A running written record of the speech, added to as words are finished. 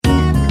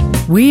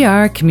We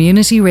are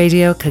Community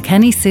Radio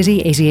Kilkenny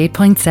City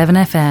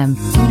 88.7 FM.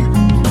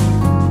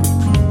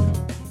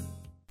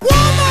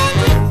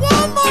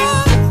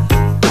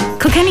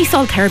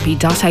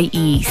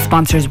 KilkennySaltTherapy.ie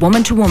sponsors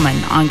Woman to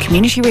Woman on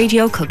Community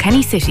Radio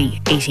Kilkenny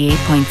City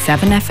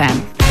 88.7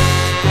 FM.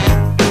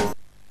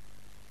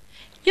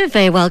 You're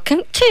very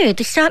welcome to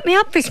the Start Me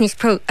Up Business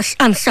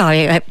I'm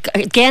sorry,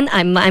 again,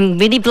 I'm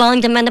really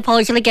blonde and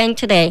menopausal again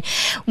today.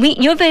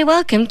 You're very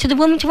welcome to the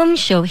Woman to Woman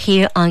show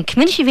here on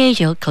Community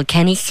Radio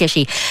Kilkenny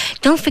City.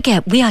 Don't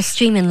forget, we are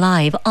streaming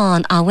live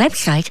on our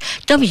website,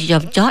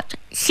 www.crkc.e,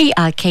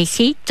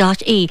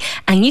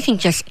 and you can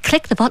just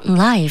click the button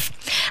live.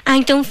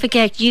 And don't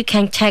forget, you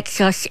can text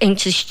us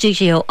into the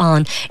studio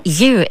on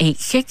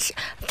 086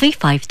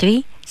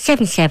 353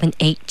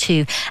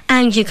 7782,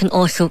 and you can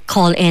also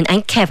call in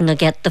and Kevin will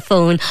get the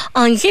phone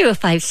on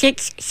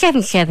 056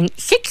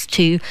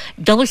 7762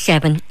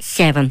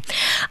 777.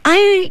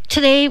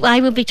 Today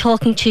I will be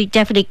talking to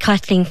Deputy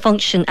Kathleen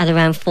Function at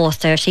around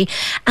 4:30,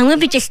 and we'll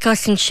be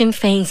discussing Sinn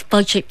Féin's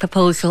budget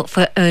proposal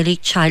for early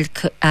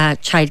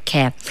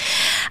childcare.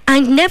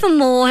 And never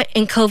more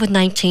in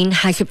COVID-19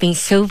 has it been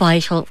so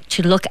vital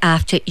to look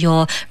after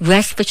your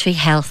respiratory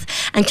health.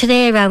 And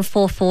today around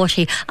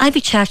 4:40 I'll be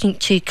chatting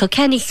to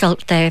Kilkenny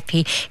Salt Therapy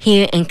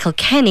here in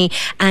Kilkenny,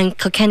 and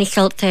Kilkenny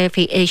Salt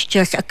Therapy is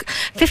just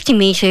 50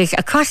 metres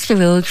across the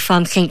road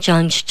from St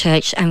John's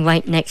Church and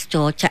right next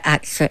door to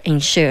AXA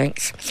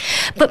Insurance.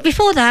 But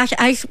before that,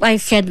 as I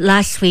said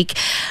last week,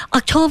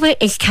 October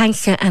is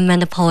Cancer and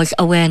Menopause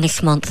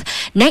Awareness Month.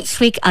 Next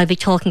week I'll be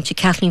talking to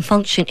Kathleen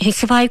Function, who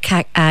survived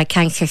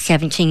cancer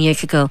 17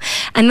 years ago,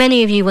 and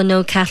many of you will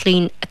know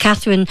Catherine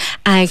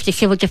as the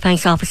Civil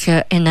Defence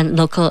Officer in the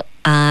local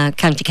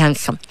county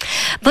council.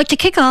 But to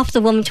kick off the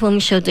Woman to Woman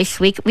show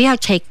this week, we are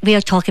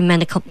talking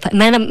menopause.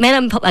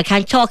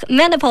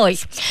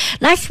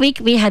 Last week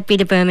we had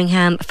Beta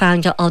Birmingham,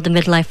 founder of the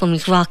Midlife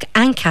Women's Rock,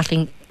 and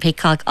Kathleen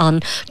Peacock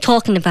on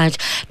talking about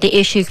the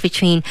issues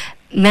between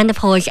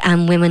menopause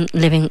and women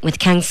living with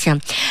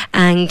cancer.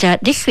 And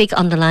this week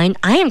on the line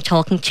I am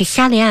talking to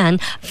Sally Ann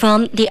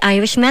from the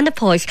Irish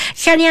Menopause.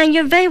 Sally Ann,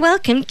 you're very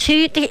welcome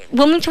to the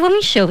Woman to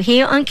Woman show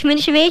here on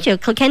Community Radio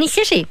Kilkenny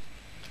City.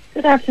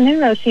 Good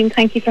afternoon, Roisin.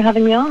 Thank you for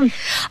having me on.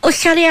 Oh,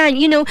 Sally Ann,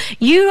 you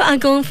are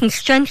going from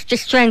strength to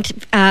strength.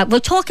 We'll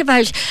talk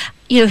about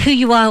who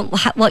you are,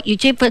 what you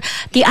do, but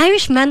the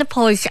Irish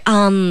Menopause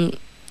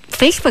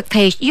Facebook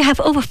page, you have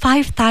over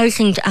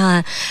 5,000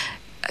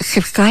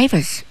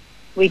 subscribers.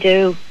 We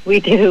do.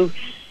 We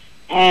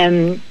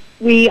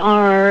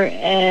are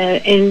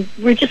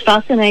we're just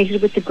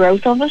fascinated with the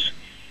growth of it,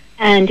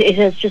 and it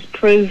has just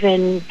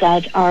proven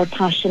that our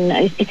passion,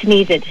 it's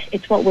needed.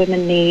 It's what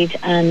women need,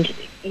 and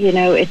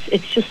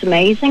it's just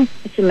amazing.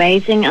 It's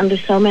amazing, and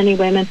there's so many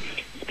women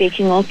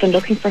speaking up and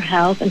looking for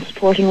help and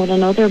supporting one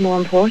another. More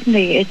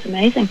importantly, it's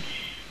amazing.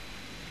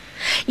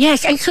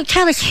 Yes, and so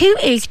tell us, who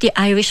is the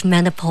Irish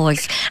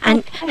Menopause,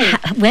 and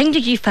when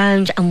did you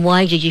found, and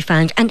why did you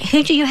found, and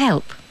who do you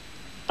help?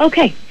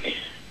 Okay,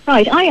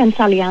 right. I am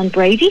Sally Ann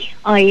Brady.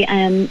 I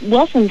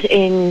wasn't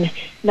in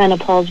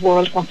menopause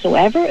world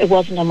whatsoever. It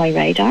wasn't on my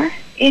radar.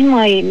 In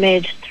my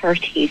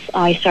mid-30s,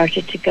 I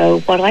started to go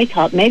what I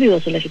thought maybe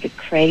was a little bit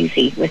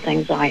crazy with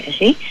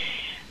anxiety,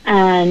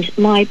 and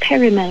my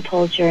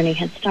perimenopause journey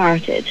had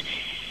started.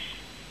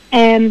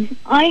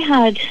 I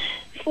had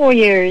 4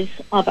 years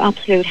of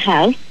absolute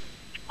hell.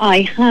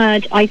 I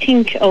had, I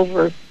think,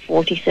 over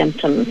 40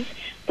 symptoms,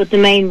 but the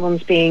main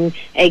ones being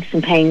aches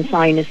and pains,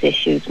 sinus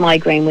issues,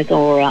 migraine with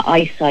aura,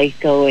 eyesight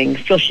going,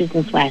 flushes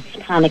and sweats,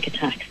 panic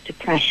attacks,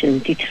 depression,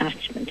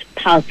 detachment,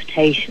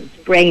 palpitations,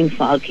 brain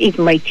fog,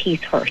 even my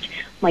teeth hurt,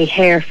 my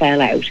hair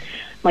fell out,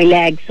 my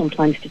legs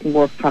sometimes didn't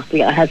work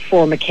properly. I had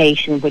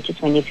formication, which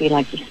is when you feel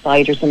like there's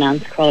spiders and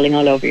ants crawling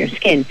all over your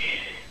skin.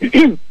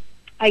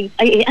 I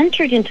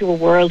entered into a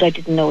world I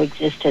didn't know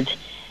existed,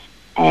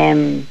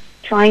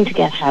 trying to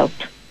get help.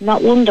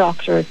 Not one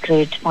doctor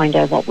could find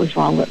out what was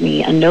wrong with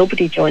me, and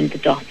nobody joined the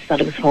dots that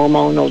it was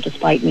hormonal,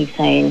 despite me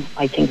saying,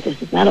 I think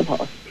this is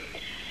menopause.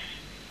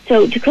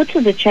 So to cut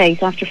to the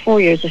chase, after 4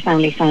 years I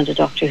finally found a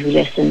doctor who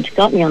listened,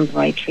 got me on the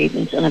right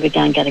treatment, and I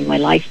began getting my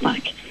life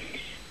back.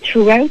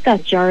 Throughout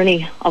that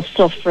journey of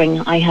suffering,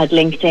 I had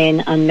linked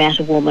in and met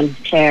a woman,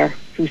 Claire,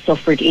 who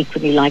suffered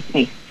equally like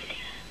me.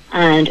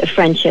 And a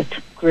friendship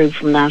grew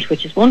from that,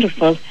 which is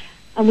wonderful.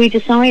 And we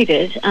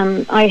decided,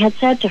 and I had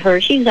said to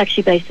her, she's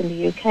actually based in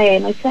the UK,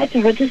 and I said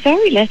to her, there's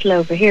very little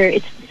over here.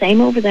 It's the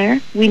same over there.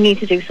 We need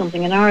to do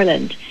something in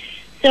Ireland.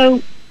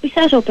 So we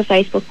set up a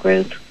Facebook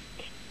group.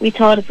 We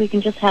thought, if we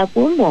can just help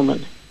one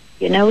woman,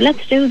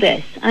 let's do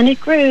this. And it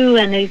grew,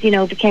 and it,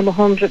 became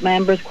 100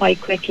 members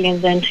quite quickly,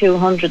 and then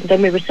 200, and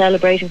then we were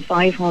celebrating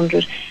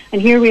 500.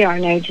 And here we are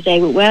now today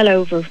with well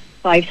over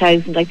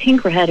 5,000. I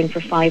think we're heading for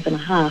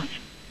 5.5.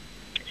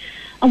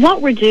 And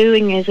what we're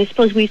doing is, I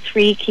suppose we have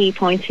 3 key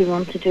points we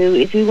want to do.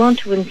 Is we want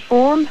to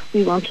inform,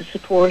 we want to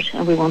support,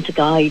 and we want to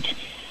guide.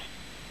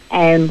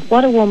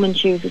 What a woman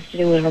chooses to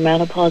do with her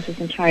menopause is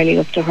entirely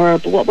up to her.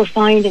 But what we're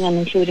finding, and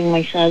including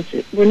myself,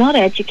 we're not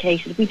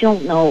educated. We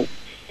don't know.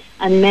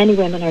 and many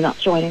women are not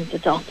joining the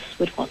dots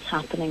with what's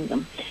happening to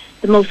them.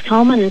 The most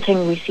common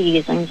thing we see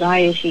is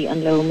anxiety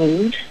and low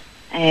mood.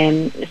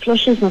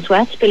 Flushes and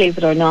sweats, believe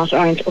it or not,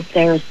 aren't up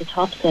there as the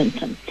top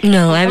symptom.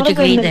 No, I would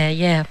agree there,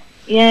 yeah.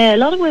 Yeah, a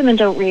lot of women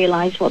don't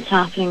realise what's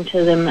happening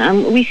to them,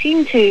 and we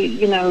seem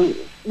to,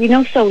 we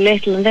know so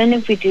little, and then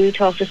if we do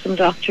talk to some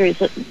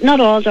doctors,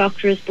 not all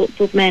doctors,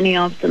 but many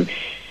of them,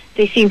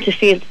 they seem to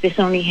feel that this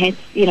only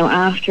hits,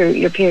 after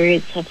your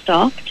periods have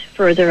stopped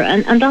further,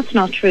 and that's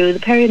not true. The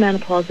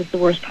perimenopause is the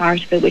worst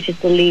part of it, which is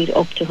the lead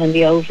up to when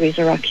the ovaries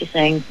are actually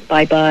saying,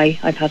 bye-bye,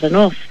 I've had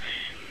enough.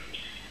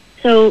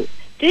 So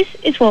this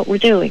is what we're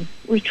doing.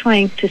 We're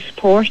trying to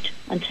support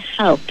and to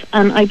help,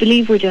 and I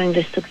believe we're doing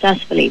this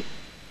successfully.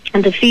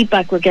 And the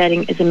feedback we're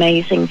getting is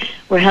amazing.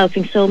 We're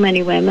helping so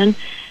many women.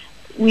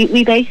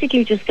 We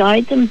basically just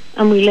guide them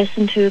and we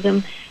listen to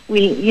them.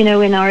 We,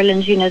 in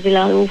Ireland,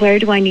 they'll where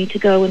do I need to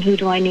go and who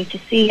do I need to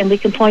see? And we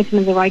can point them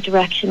in the right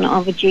direction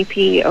of a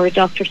GP or a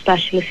doctor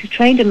specialist who's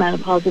trained in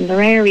menopause in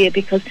their area,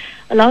 because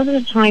a lot of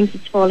the times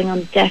it's falling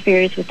on deaf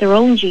ears with their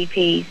own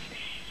GPs,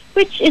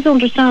 which is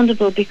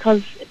understandable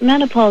because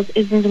menopause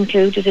isn't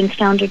included in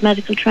standard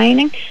medical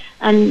training,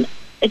 and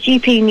a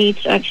GP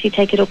needs to actually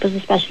take it up as a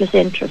specialist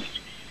interest.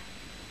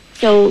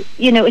 So,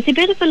 it's a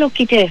bit of a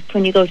lucky dip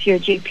when you go to your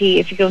GP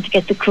if you're going to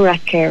get the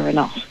correct care or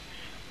not.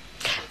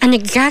 And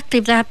exactly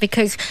that,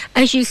 because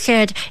as you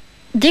said,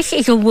 this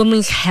is a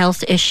woman's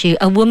health issue,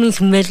 a woman's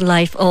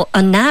midlife.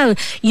 And now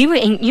you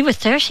were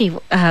 30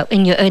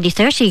 in your early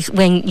 30s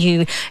when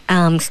you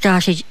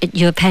started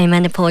your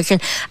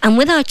perimenopause. And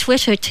with our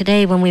Twitter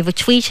today, when we were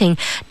tweeting,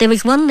 there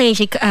was one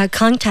lady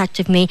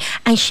contacted me,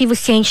 and she was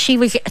saying she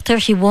was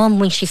 31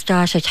 when she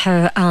started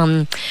her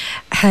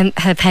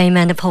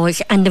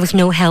perimenopause, and there was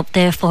no help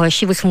there for her.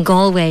 She was from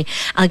Galway.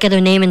 I'll get her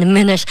name in a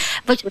minute.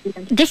 But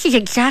this is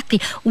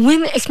exactly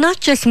women. It's not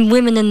just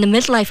women in the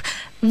midlife.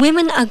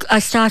 Women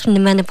are starting the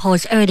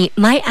menopause early.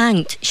 My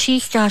aunt, she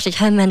started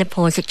her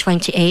menopause at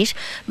 28.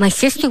 My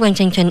sister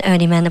went into an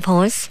early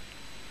menopause.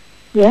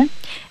 Yeah.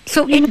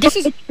 So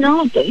it's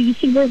not. You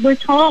see, we're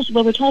taught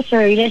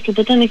very little,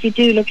 but then if you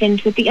do look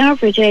into it, the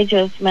average age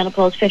of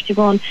menopause,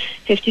 51,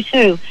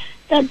 52,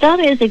 that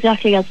is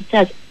exactly as it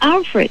says,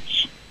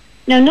 average.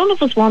 Now, none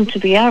of us want to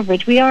be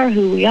average. We are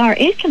who we are.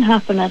 It can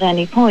happen at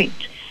any point.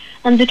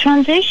 And the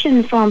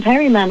transition from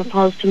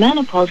perimenopause to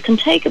menopause can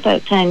take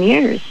about 10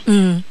 years.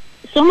 Mm.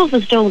 Some of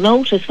us don't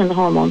notice when the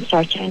hormones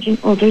start changing,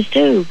 others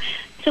do.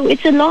 So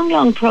it's a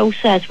long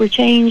process. We're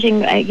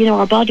changing,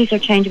 our bodies are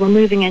changing, we're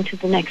moving into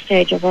the next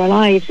stage of our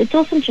lives. It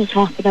doesn't just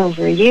happen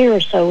over a year or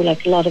so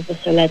like a lot of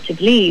us are led to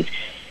believe.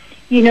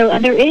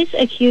 And there is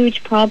a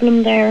huge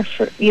problem there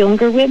for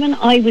younger women.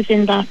 I was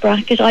in that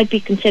bracket. I'd be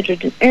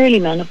considered an early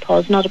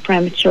menopause, not a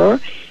premature.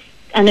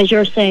 And as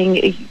you're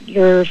saying,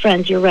 your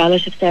friends, your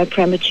relatives, they're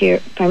premature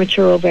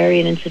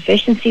ovarian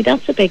insufficiency.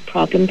 That's a big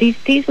problem.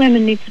 These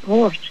women need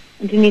support.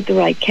 And they need the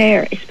right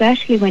care,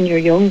 especially when you're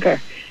younger.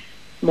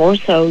 More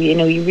so, you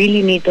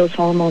really need those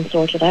hormones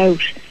sorted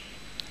out.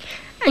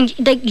 And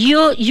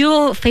your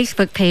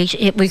Facebook page,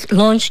 it was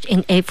launched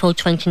in April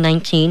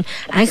 2019.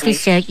 As we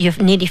said, you have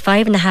nearly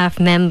 5.5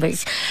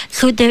 members.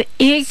 So there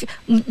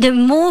are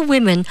more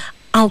women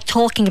out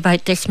talking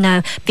about this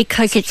now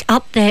because it's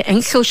up there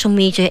in social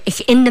media,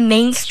 it's in the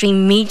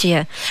mainstream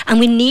media,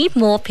 and we need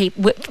more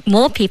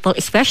people,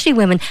 especially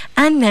women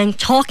and men,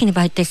 talking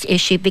about this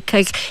issue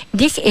because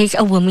this is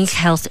a woman's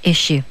health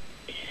issue.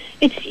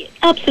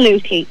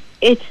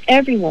 It's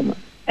every woman.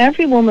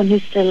 Every woman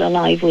who's still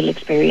alive will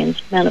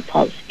experience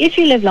menopause. If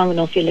you live long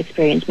enough, you'll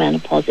experience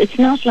menopause. It's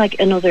not like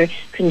another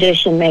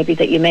condition maybe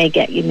that you may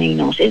get, you may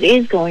not. It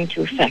is going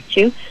to affect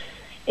you.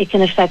 It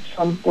can affect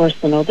some worse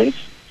than others.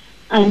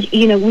 And,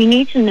 we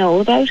need to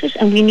know about it,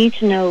 and we need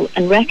to know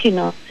and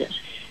recognise it,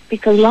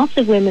 because lots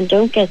of women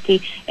don't get the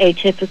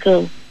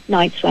atypical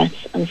night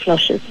sweats and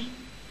flushes,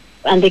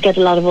 and they get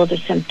a lot of other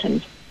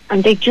symptoms,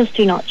 and they just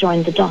do not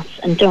join the dots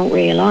and don't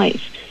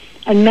realise.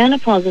 And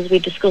menopause, as we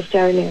discussed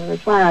earlier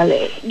as well,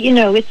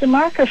 it's a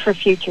marker for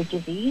future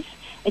disease.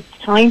 It's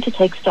time to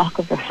take stock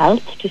of your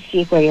health to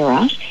see where you're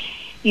at.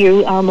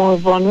 You are more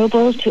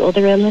vulnerable to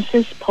other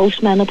illnesses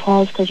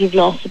post-menopause because you've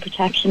lost the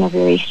protection of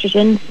your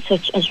estrogen,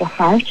 such as your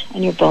heart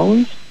and your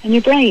bones and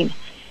your brain.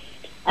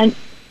 And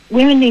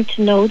women need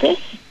to know this,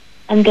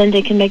 and then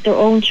they can make their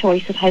own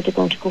choice of how they're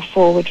going to go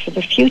forward for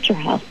their future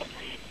health.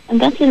 And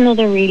that's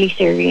another really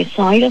serious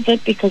side of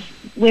it, because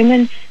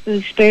women who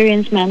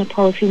experience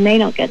menopause who may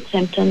not get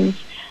symptoms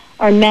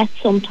are met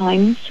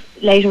sometimes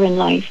later in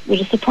life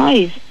with a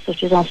surprise,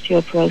 such as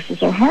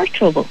osteoporosis or heart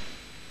trouble.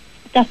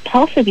 That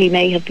possibly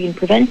may have been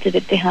prevented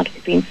if they had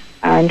been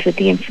armed with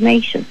the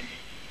information.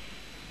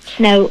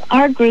 Now,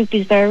 our group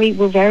is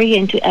we're very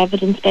into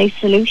evidence-based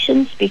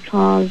solutions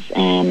because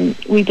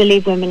we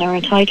believe women are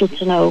entitled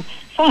to know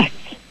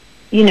facts.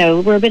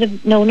 We're a bit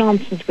of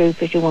no-nonsense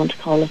group, if you want to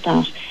call it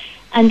that.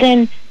 And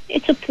then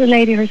it's up to the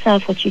lady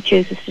herself what she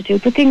chooses to do,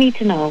 but they need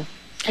to know.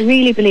 I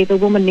really believe a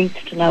woman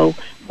needs to know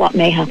what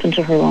may happen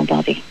to her own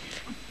body.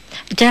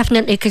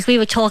 Definitely, because we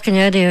were talking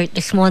earlier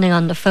this morning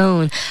on the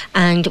phone,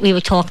 and we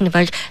were talking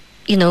about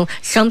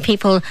some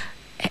people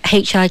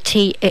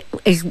HRT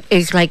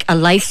is like a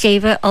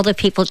lifesaver.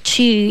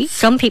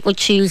 Some people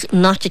choose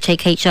not to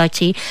take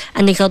HRT,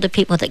 and there's other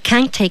people that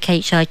can't take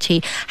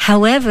HRT.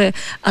 However,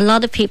 a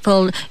lot of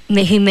people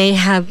who may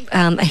have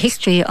a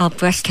history of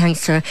breast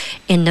cancer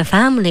in their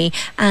family,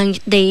 and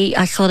they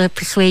are sort of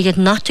persuaded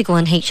not to go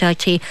on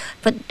HRT,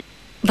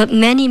 but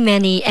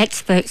many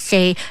experts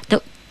say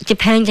that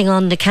depending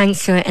on the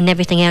cancer and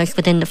everything else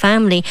within the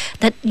family,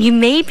 that you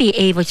may be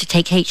able to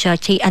take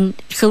HRT, and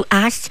so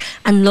ask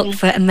and look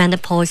for a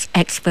menopause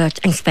expert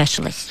and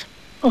specialist.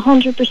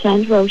 100%,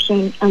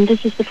 Roisin, and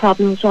this is the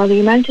problem as well.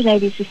 The amount of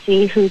ladies you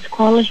see whose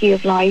quality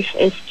of life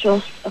is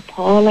just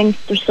appalling.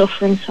 They're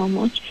suffering so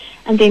much,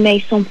 and they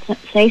may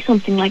say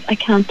something like, I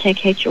can't take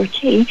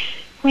HRT.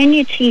 When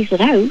you tease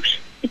it out,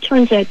 it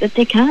turns out that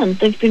they can.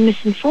 They've been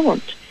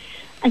misinformed.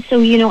 And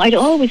so, I'd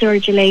always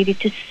urge a lady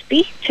to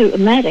speak to a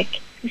medic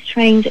who's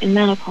trained in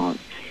menopause.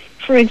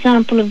 For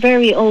example, a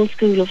very old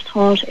school of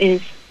thought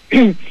is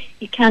you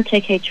can't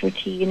take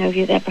HRT, if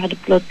you've ever had a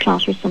blood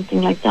clot or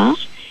something like that.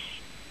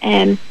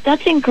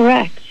 That's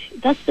incorrect.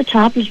 That's the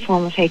tablet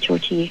form of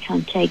HRT you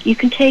can't take. You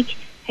can take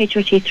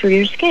HRT through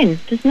your skin.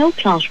 There's no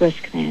clot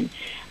risk then.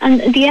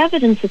 And the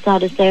evidence of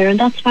that is there, and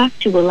that's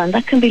factual, and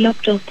that can be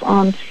looked up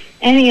on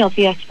any of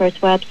the experts'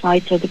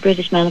 websites or the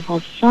British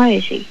Menopause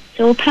Society.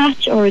 So a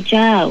patch or a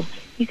gel,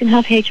 you can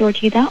have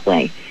HRT that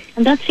way.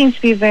 And that seems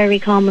to be a very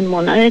common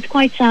one. And it's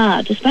quite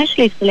sad,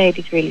 especially if the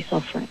lady's really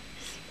suffering.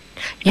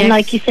 Yes. And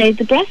like you say,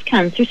 the breast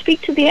cancer,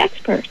 speak to the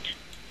expert.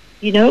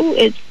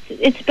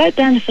 It's about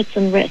benefits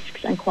and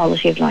risks and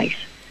quality of life.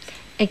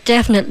 It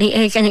definitely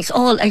is, and it's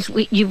all, as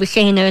you were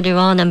saying earlier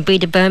on, and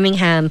Breda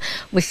Birmingham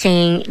was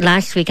saying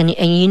last week, and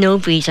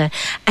Breda,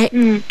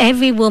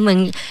 every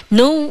woman,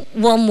 no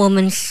one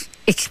woman's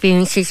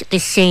experiences the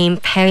same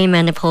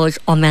perimenopause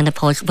or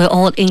menopause. We're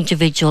all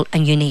individual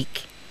and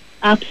unique.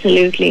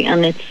 Absolutely,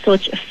 and it's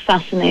such a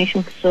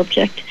fascinating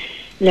subject,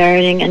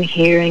 learning and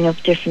hearing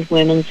of different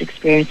women's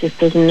experiences.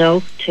 There's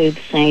no two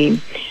the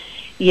same,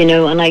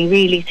 and I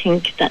really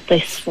think that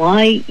that's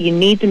why you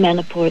need the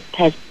menopause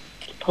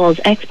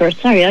expert.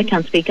 Sorry, I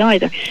can't speak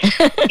either.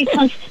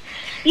 Because,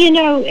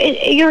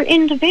 you're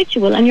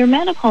individual, and your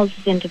menopause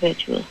is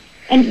individual.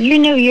 And,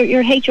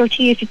 your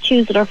HRT, if you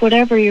choose it, or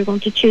whatever you're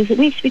going to choose, it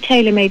needs to be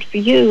tailor-made for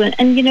you.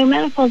 And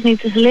menopause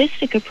needs a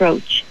holistic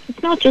approach.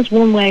 It's not just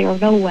one way or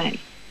no way.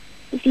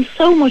 There's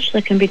so much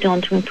that can be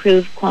done to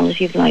improve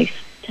quality of life,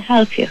 to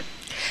help you.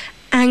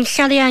 And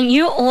Sally-Ann,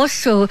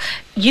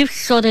 you've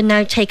sort of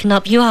now taken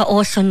up, you are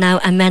also now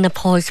a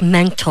menopause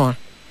mentor.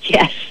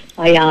 Yes,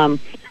 I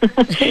am.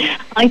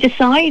 I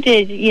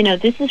decided,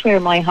 this is where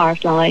my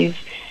heart lies.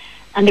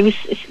 And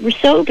we're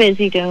so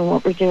busy doing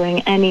what we're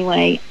doing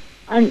anyway.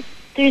 And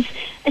there's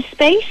a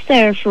space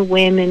there for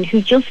women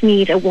who just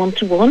need a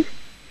one-to-one.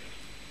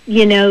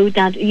 They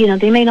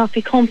may not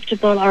be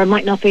comfortable, or it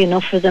might not be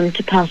enough for them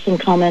to pass some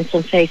comments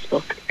on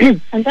Facebook.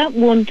 And that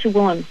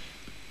one-to-one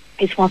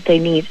is what they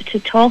need, to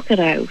talk it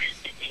out,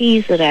 to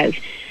tease it out,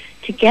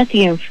 to get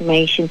the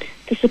information,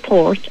 the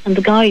support and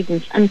the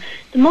guidance. And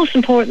the most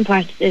important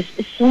part of this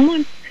is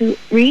someone who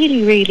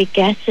really, really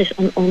gets it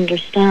and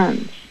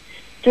understands.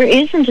 There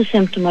isn't a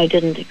symptom I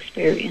didn't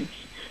experience.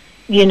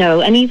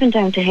 And even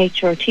down to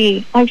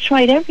HRT, I've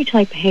tried every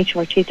type of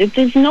HRT.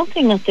 There's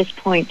nothing at this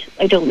point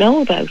I don't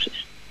know about it.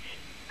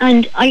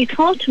 And I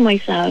thought to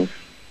myself,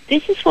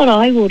 this is what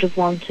I would have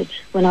wanted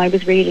when I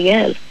was really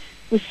ill,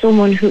 was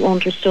someone who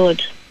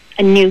understood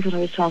and knew what I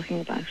was talking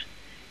about.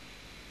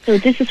 So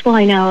this is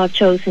why now I've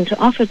chosen to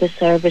offer this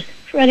service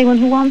for anyone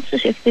who wants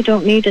it. If they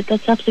don't need it,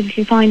 that's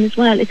absolutely fine as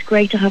well. It's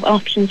great to have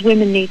options.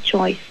 Women need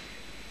choice.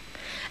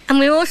 And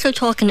we were also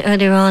talking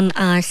earlier on,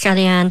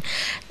 Sally-Ann,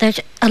 that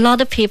a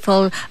lot of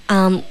people,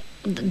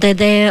 they're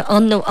there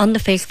on the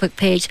Facebook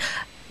page,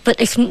 but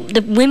it's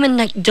the women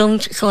that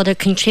don't sort of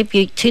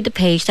contribute to the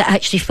page that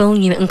actually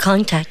phone you and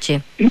contact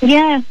you.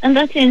 Yeah, and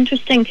that's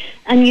interesting.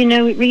 And,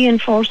 it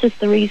reinforces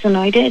the reason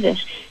I did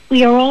it.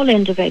 We are all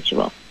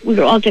individual.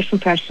 We're all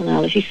different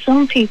personalities.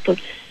 Some people,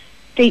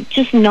 they're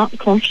just not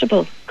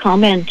comfortable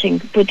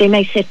commenting, but they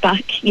may sit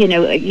back,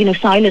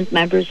 silent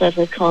members, as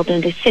I call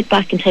them. They sit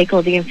back and take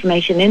all the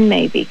information in,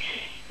 maybe.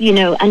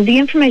 And the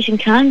information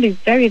can be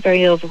very,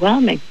 very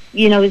overwhelming.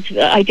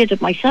 I did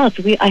it myself.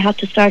 I had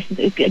to start,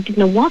 I didn't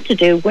know what to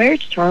do, where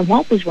to turn,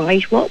 what was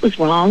right, what was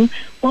wrong,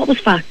 what was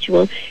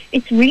factual.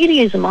 It really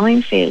is a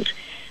minefield.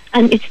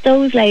 And it's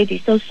those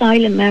ladies, those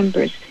silent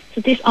members, so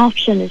this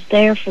option is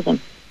there for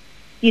them.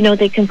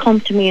 They can come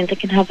to me and they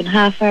can have a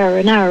half hour,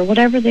 an hour,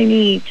 whatever they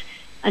need.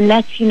 And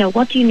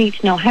what do you need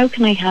to know? How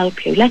can I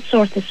help you? Let's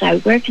sort this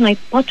out.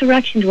 What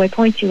direction do I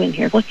point you in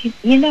here?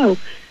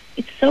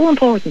 It's so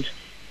important.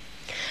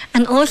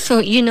 And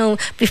also,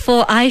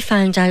 before I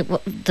found out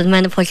the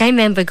menopause, I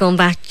remember going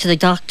back to the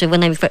doctor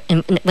when I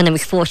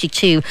was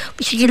 42,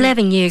 which is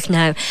 11 years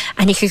now,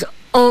 and he says,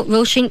 "Oh,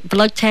 Roisin,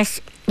 blood tests."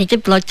 He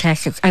did blood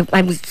tests.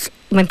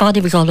 My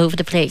body was all over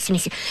the place, and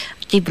he said,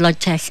 "Do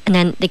blood tests," and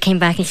then they came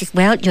back and he says,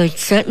 "Well, you're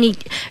certainly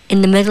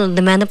in the middle of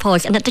the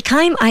menopause." And at the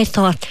time, I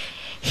thought,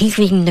 he's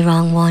reading the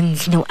wrong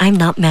ones. I'm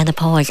not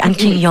menopause. I'm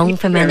too young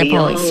for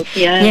menopause.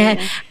 Yeah.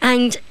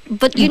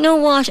 But you know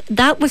what?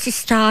 That was the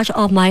start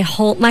of my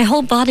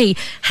whole body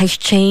has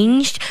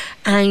changed,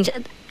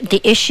 and the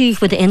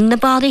issues within the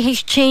body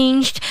has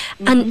changed.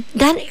 And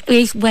that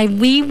is why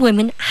we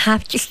women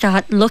have to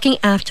start looking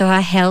after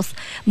our health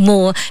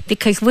more,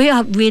 because we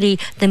are really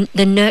the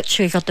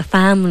nurturers of the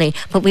family,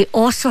 but we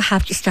also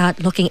have to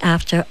start looking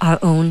after our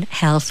own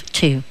health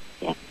too.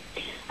 Yeah,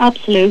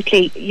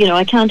 absolutely.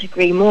 I can't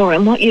agree more.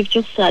 And what you've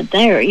just said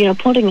there,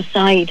 putting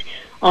aside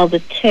all the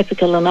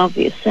typical and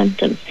obvious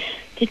symptoms,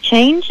 the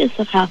changes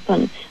that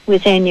happen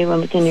within you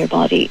and within your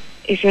body,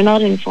 if you're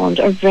not informed,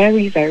 are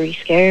very, very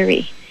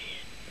scary.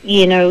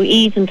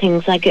 Even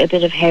things like a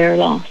bit of hair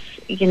loss,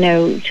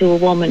 to a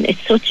woman,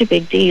 it's such a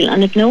big deal.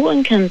 And if no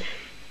one can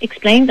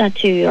explain that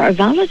to you or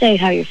validate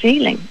how you're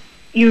feeling,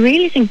 you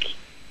really think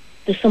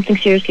there's something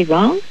seriously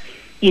wrong.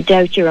 You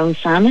doubt your own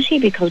sanity,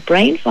 because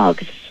brain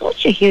fog is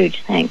such a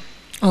huge thing.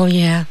 Oh,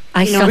 yeah.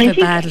 I suffer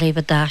badly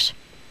with that.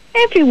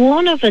 Every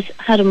one of us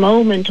had a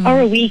moment or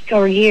a week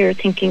or a year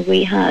thinking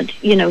we had,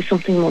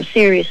 something more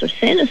serious or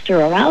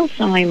sinister or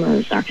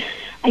Alzheimer's, or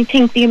I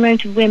think the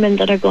amount of women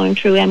that are going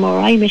through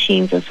MRI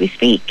machines as we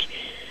speak,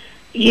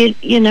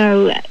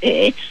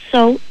 it's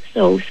so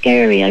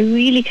scary. I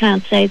really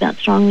can't say that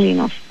strongly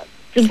enough.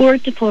 The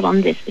word to put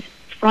on this is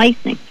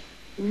frightening,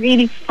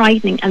 really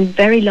frightening, and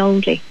very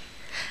lonely,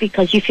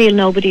 because you feel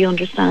nobody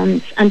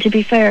understands. And to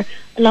be fair,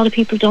 a lot of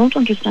people don't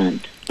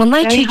understand. Well,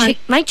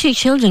 my two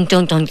children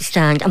don't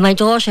understand, and my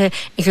daughter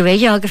is a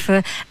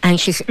radiographer,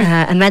 and she's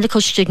a medical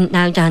student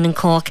now down in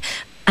Cork.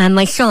 And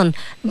my son,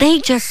 they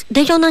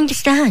don't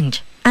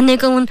understand. And they're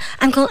going,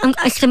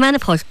 it's the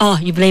menopause. Oh,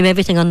 you blame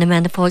everything on the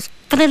menopause.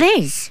 But it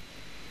is.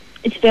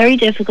 It's very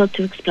difficult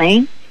to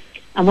explain.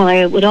 And what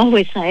I would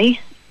always say,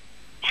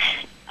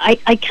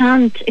 I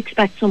can't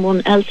expect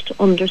someone else to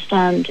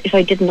understand if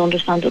I didn't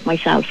understand it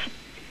myself.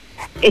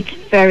 It's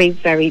very,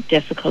 very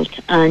difficult.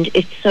 And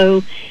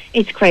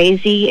it's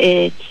crazy.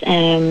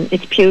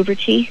 It's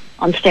puberty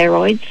on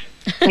steroids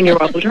when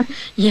you're older.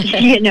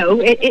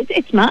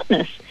 It's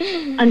madness,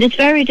 and it's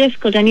very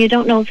difficult, and you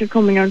don't know if you're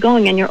coming or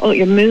going, and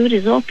your mood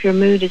is up, your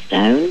mood is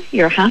down,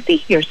 you're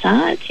happy, you're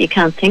sad, you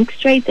can't think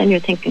straight, then you're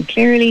thinking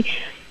clearly,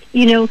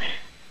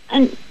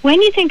 and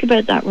when you think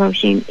about that,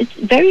 Roisin, it's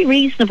very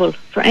reasonable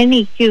for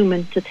any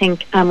human to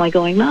think, am I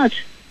going mad?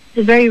 It's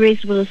a very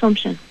reasonable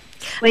assumption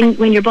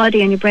when your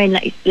body and your brain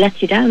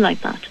lets you down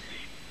like that.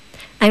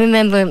 I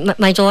remember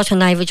my daughter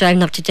and I were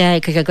driving up today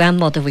because her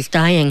grandmother was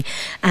dying,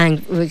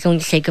 and we were going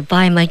to say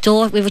goodbye.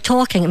 We were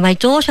talking, and my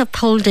daughter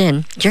pulled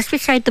in just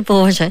beside the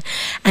border,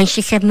 and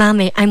she said,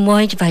 "Mommy, I'm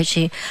worried about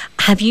you.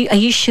 Are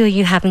you sure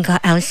you haven't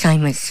got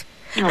Alzheimer's?"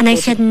 And I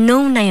said,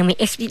 "No, Naomi,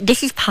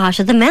 this is part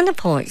of the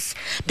menopause.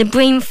 The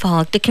brain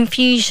fog, the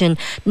confusion,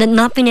 the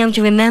not being able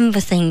to remember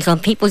things on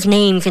people's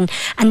names, and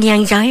the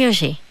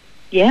anxiety."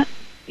 Yeah,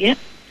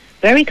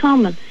 very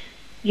common,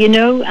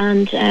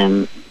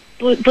 and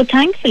But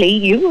thankfully,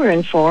 you were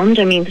informed.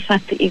 I mean, the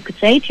fact that you could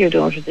say to your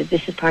daughter that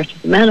this is part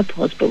of the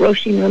menopause. But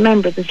Roisin,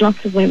 remember, there's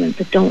lots of women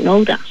that don't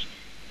know that.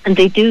 And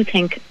they do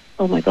think,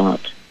 oh my God,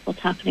 what's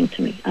happening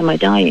to me? Am I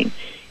dying?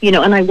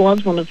 And I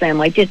was one of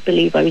them. I did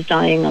believe I was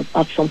dying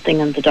of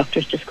something, and the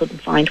doctors just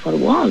couldn't find what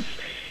it was.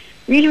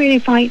 Really, really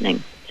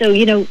frightening. So,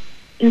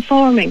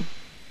 informing,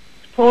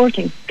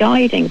 supporting,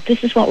 guiding.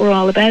 This is what we're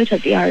all about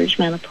at the Irish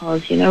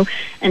Menopause,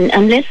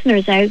 And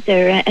listeners out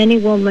there, any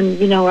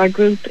woman, our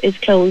group is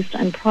closed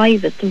and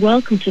private. They're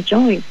welcome to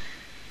join,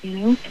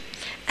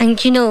 And,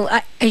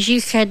 as you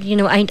said,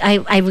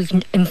 I was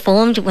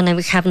informed when I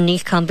was having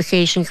these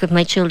conversations with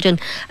my children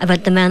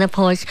about the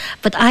menopause.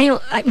 But I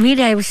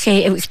would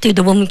say it was through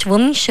the Woman to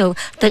Woman show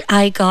that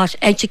I got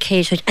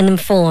educated and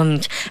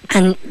informed,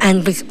 and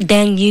was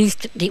then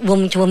used the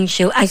Woman to Woman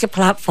show as a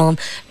platform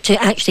to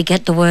actually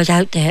get the word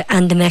out there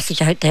and the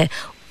message out there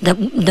that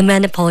the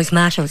menopause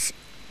matters.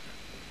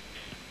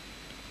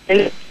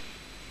 This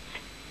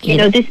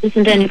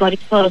isn't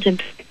anybody's fault.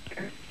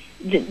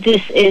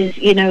 This is,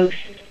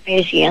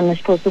 society, and I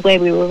suppose the way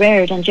we were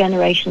reared and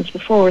generations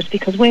before is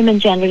because women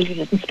generally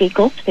didn't speak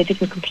up, they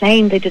didn't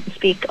complain, they didn't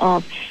speak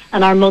of,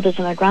 and our mothers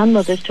and our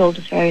grandmothers told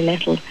us very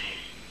little.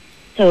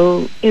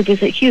 So it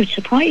was a huge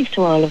surprise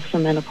to all of us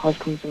when menopause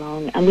comes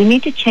along, and we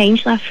need to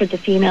change that for the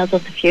females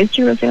of the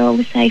future, as I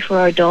always say, for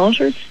our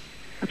daughters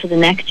and for the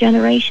next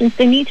generations.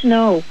 They need to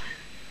know,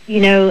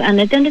 and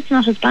then it's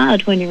not as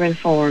bad when you're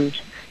informed.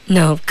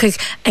 No, because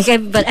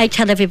I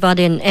tell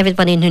everybody, and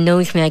everybody who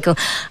knows me, I go,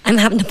 I'm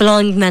having the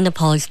blonde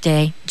menopause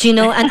day. Do you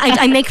know? And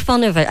I make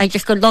fun of it. I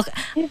just go, look,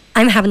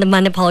 I'm having the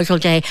menopausal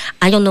day.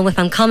 I don't know if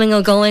I'm coming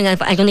or going.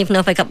 I don't even know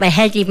if I got my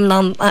head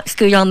even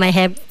screwed on my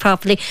head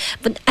properly.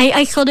 But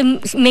I sort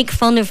of make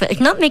fun of it.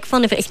 It's not make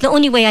fun of it. It's the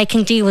only way I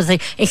can deal with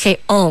it is say,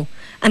 oh.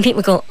 And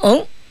people go,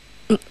 oh.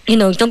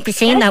 Don't be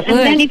saying that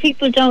word. And many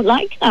people don't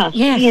like that.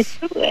 Yes.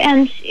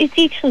 And it's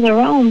each to their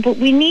own, but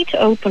we need to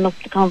open up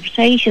the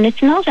conversation.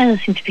 It's not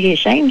anything to be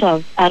ashamed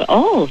of at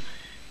all.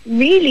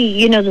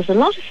 Really, there's a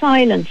lot of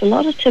silence, a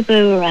lot of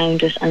taboo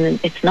around it,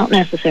 and it's not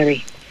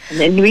necessary. And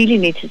it really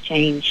needs to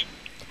change.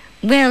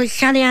 Well,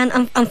 Sally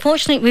Ann,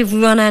 unfortunately we've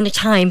run out of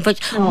time, but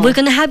we're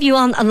going to have you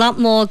on a lot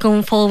more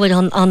going forward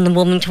on the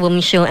Woman to Woman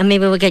show, and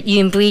maybe we'll get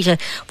you and Brita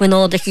when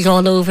all this is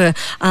all over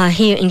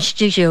here in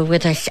studio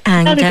with us.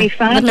 And that'd be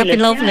fabulous. Wouldn't that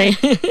be lovely?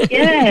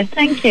 Yeah,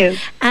 thank you.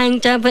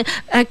 And but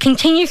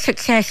continued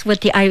success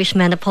with the Irish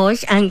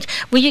menopause. And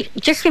will you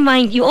just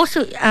remind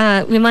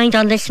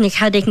our listeners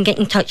how they can get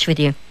in touch with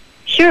you?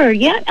 Sure,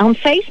 yeah. On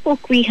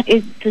Facebook,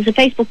 there's a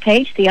Facebook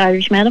page, The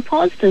Irish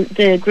Menopause.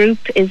 The group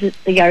is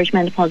The Irish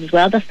Menopause as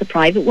well. That's the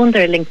private one.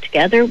 They're linked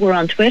together. We're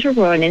on Twitter,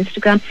 we're on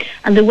Instagram.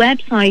 And the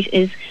website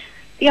is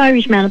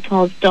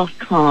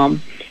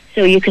theirishmenopause.com.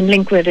 So you can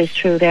link with us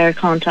through there,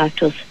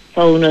 contact us,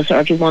 phone us, or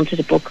if you wanted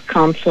to book a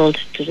consult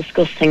to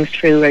discuss things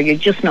through, or you're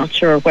just not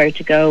sure where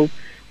to go,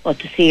 what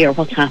to see, or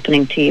what's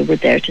happening to you, we're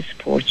there to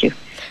support you.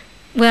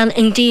 Well,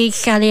 indeed,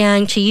 Sally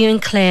Ann, to you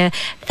and Claire,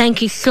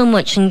 thank you so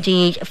much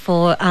indeed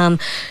for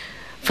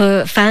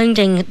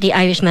founding the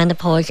Irish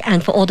Menopause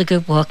and for all the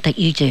good work that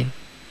you do.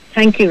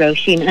 Thank you,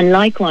 Roisin, and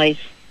likewise.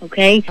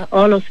 Okay,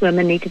 all us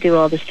women need to do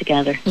all this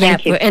together.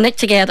 Thank you. We're in it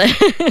together.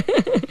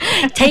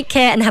 Take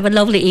care and have a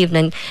lovely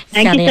evening.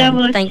 Thank Sally you so Ann.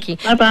 much. Thank you.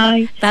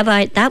 Bye-bye.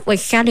 Bye-bye. That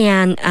was Sally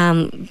Ann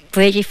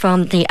Brady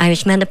from the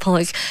Irish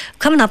Menopause.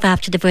 Coming up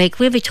after the break,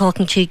 we'll be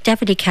talking to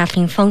Deputy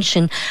Kathleen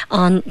Function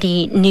on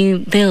the new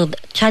bill,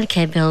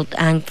 childcare bill,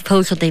 and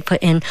proposal they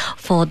put in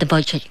for the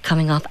budget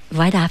coming up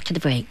right after the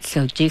break.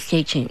 So do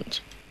stay tuned.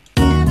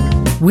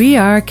 We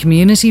are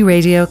Community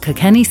Radio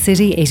Kilkenny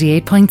City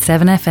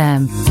 88.7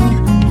 FM.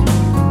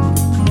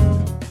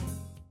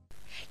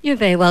 You're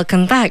very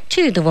welcome back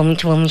to the Woman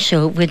to Woman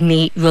show with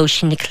me,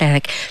 Roisin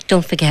Chleirigh.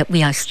 Don't forget,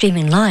 we are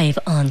streaming live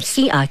on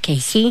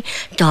crkc.e,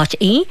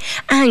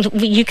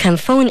 and you can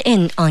phone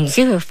in on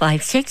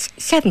 056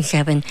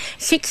 77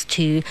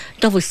 62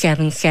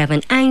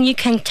 777, and you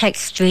can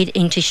text straight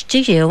into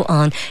studio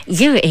on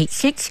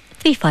 086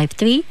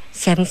 353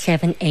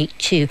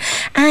 7782.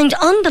 And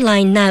on the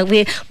line now,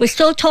 we're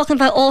still talking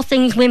about all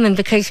things women,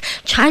 because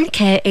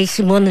childcare is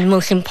one of the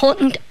most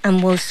important and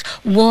most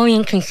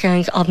worrying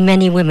concerns of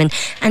many women.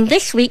 And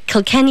this week,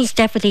 Kilkenny's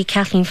Deputy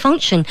Kathleen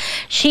Function,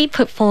 she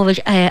put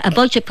forward a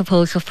budget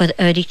proposal for the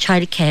early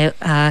childcare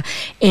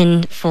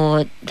in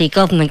for the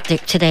government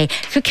today.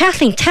 So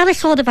Kathleen, tell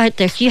us all about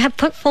this. You have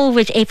put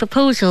forward a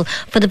proposal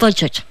for the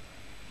budget.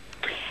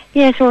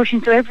 Yes,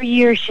 Roisin. So every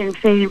year Sinn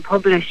Féin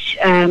publish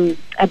a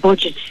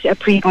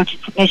pre-budget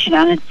submission,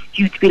 and it's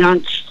due to be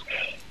launched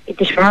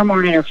either tomorrow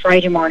morning or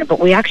Friday morning. But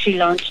we actually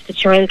launched the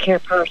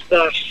childcare part of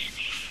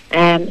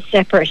that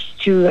separate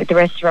to the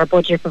rest of our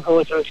budget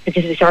proposals,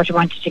 because we sort of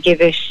wanted to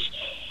give it,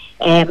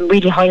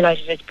 really highlight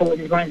it, I suppose,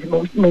 as one of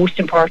the most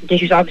important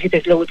issues. Obviously,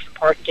 there's loads of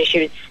important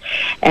issues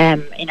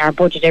in our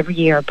budget every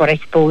year, but I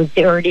suppose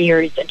the early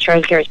years and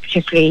childcare is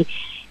particularly,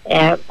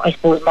 I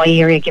suppose, my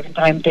area, given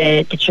that I'm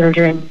the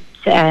children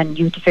and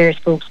youth affairs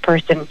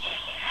spokesperson,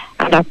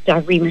 and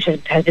that remit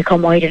has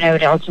become wider now.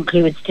 It also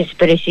includes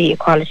disability,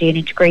 equality and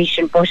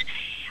integration. But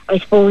I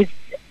suppose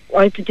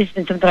this has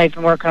been something I've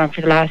been working on for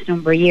the last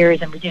number of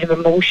years, and we did have a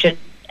motion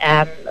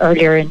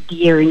earlier in the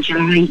year in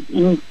July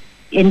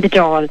in the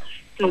Dáil.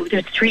 So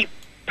there's three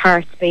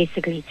parts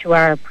basically to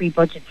our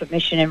pre-budget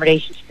submission in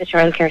relation to the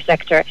childcare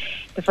sector.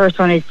 The first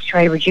one is to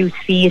try to reduce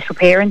fees for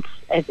parents.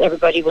 As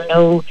everybody will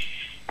know,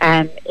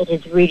 it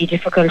is really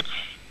difficult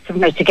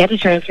sometimes to get a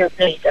childcare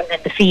place, and then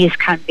the fees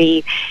can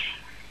be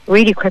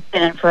really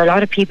crippling, and for a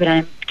lot of people,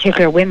 and in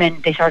particular women,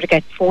 they sort of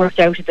get forced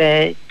out of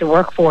the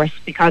workforce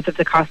because of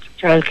the cost of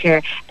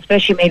childcare,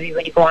 especially maybe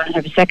when you go on and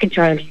have a second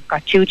child, you've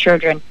got two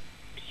children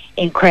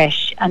in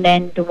creche. And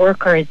then the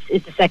workers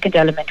is the second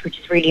element, which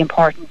is really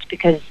important,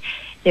 because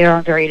they're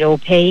on very low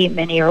pay.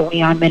 Many are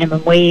only on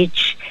minimum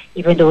wage,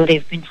 even though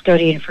they've been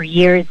studying for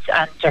years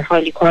and are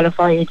highly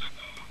qualified.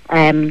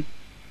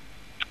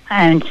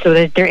 And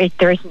so there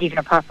isn't even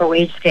a proper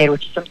wage scale,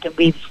 which is something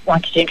we've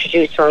wanted to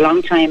introduce for a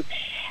long time.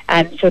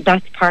 And so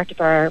that's part of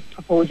our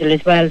proposal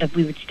as well, that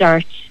we would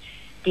start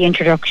the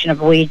introduction of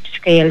a wage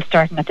scale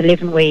starting at the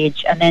living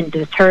wage. And then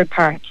the third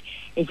part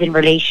is in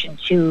relation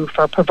to,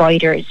 for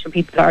providers, for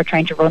people that are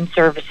trying to run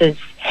services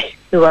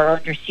who are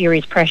under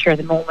serious pressure at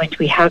the moment.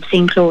 We have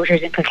seen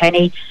closures in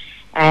Kilkenny.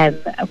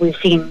 We've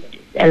seen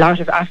a lot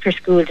of after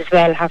schools as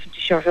well having to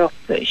shut up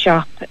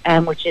shop,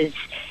 which is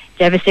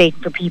devastating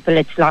for people.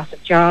 It's loss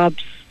of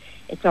jobs.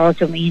 It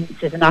also means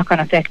there's a knock-on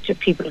effect.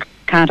 People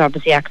can't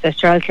obviously access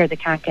childcare. They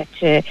can't get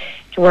to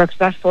work. So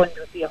that fund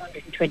would be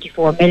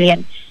 124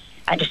 million.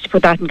 And just to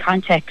put that in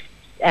context,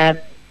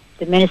 the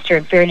Minister,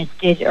 in fairness,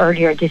 did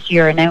earlier this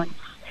year announce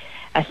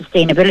a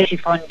sustainability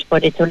fund,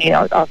 but it's only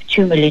of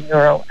 €2 million.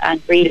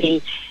 And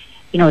really,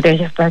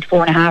 there's about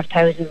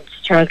 4,500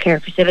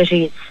 childcare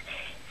facilities.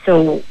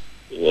 So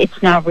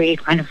it's not really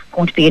kind of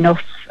going to be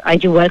enough. I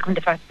do welcome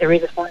the fact that there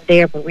is a fund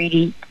there, but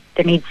really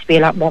there needs to be a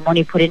lot more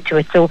money put into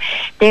it. So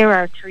there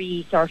are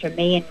three sort of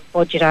main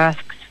budget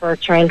asks for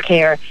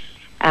childcare,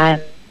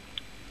 and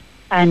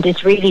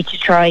it's really to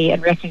try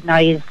and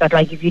recognise that,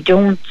 like, if you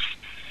don't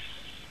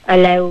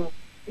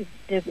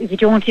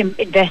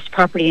invest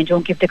properly and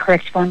don't give the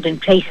correct funding,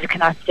 places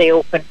cannot stay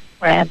open.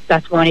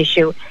 That's one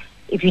issue.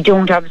 if you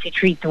don't obviously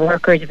treat the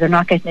workers, if they're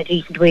not getting a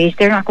decent wage,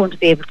 they're not going to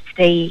be able to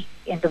stay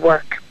in the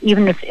work,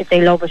 even if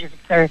they love it, if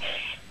it's their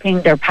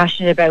thing they're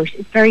passionate about.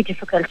 It's very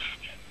difficult.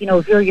 You know,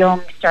 if you're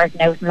young,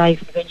 starting out in life,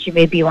 and eventually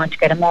maybe you want to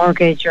get a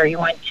mortgage or you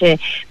want to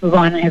move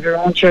on and have your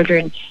own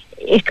children,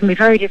 it can be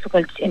very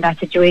difficult in that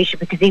situation,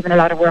 because even a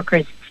lot of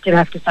workers still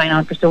have to sign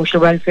on for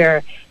social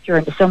welfare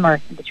during the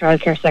summer in the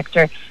childcare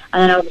sector.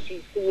 And then obviously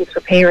fees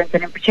for parents,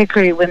 and in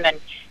particular women,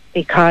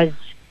 because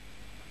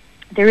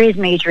there is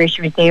major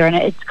issues there, and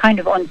it's kind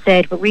of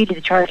unsaid, but really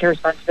the childcare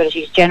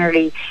responsibilities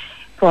generally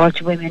fall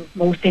to women.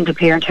 Most single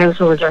parent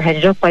households are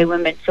headed up by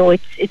women, so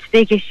it's a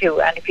big issue.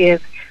 And if you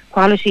have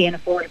quality and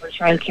affordable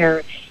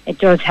childcare, it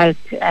does help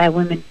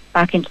women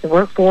back into the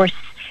workforce.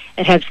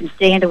 It helps them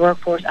stay in the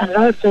workforce, and it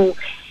also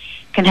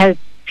can help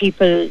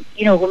people,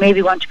 you know, who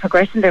maybe want to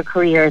progress in their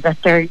career, that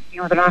they're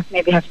not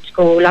maybe having to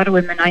go. A lot of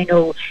women I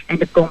know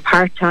end up going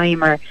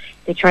part-time, or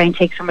they try and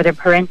take some of their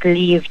parental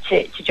leave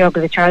to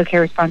juggle the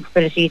childcare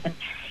responsibilities, and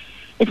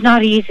it's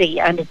not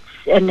easy, and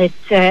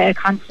it's a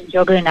constant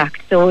juggling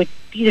act. So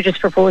these are just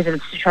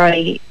proposals to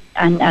try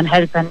and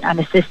help and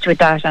assist with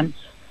that, and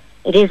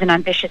it is an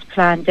ambitious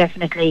plan,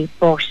 definitely,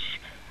 but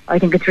I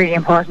think it's really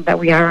important that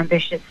we are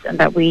ambitious and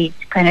that we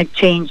kind of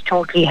change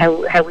totally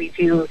how we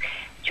view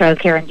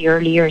childcare in the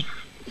early years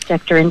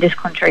sector in this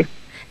country.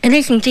 It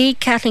is indeed,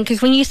 Kathleen,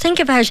 because when you think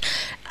about,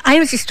 I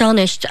was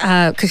astonished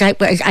because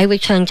I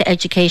returned to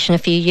education a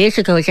few years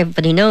ago, as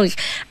everybody knows,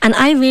 and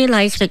I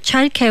realised that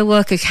childcare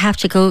workers have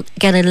to go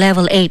get a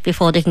level 8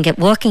 before they can get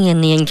working in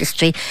the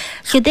industry.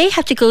 So they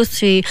have to go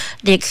through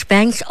the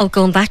expense of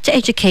going back to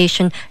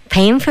education,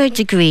 paying for a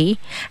degree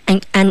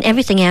and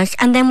everything else,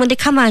 and then when they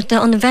come out, they're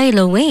on a very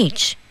low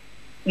wage.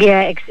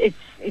 Yeah, it's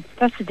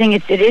that's the thing.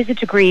 It is a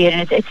degree,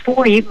 and it's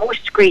 4 years.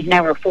 Most degrees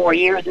now are 4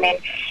 years. I mean,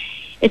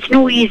 it's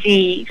no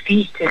easy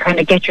feat to kind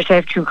of get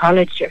yourself through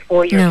college, a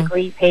 4-year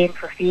degree, paying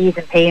for fees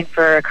and paying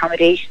for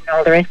accommodation and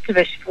all the rest of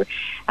it.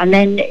 And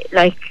then,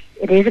 like,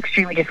 it is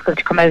extremely difficult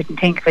to come out and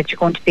think that you're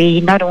going to be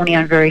not only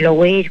on very low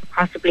wage, but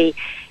possibly,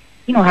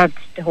 you know, have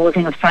the whole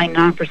thing of signing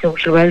on for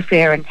social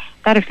welfare, and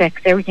that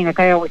affects everything. Like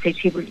I always say to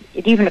people,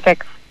 it even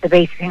affects the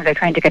basic things like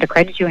trying to get a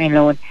credit union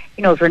loan.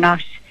 You know, if you're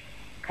not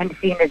kind of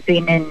seen as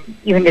being in,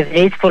 even if it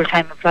is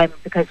full-time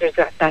employment, because there's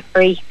that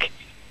break.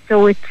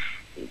 So it's,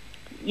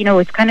 you know,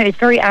 it's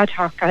very ad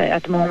hoc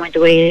at the moment,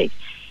 the way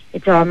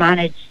it's all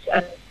managed,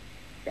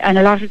 and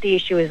a lot of the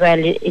issue as well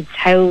is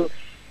how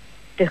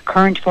the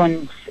current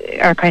funds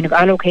are kind of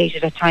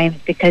allocated at times,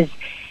 because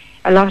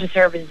a lot of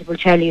services will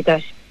tell you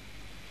that,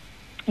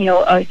 you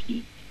know,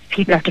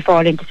 people have to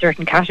fall into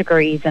certain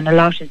categories, and a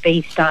lot is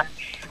based on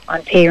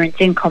parents'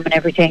 income and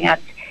everything,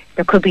 and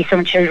there could be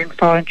some children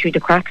falling through the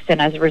cracks,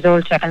 and as a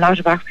result, like, a lot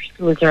of after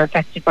schools are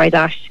affected by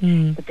that,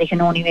 but they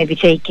can only maybe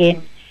take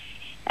in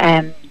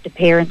the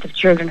parents of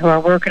children who are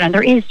working. And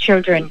there is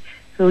children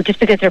who, just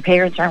because their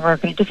parents aren't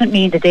working, it doesn't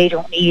mean that they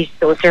don't need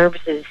those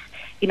services.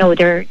 You know,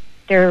 they're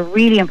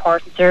really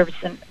important services.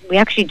 And we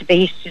actually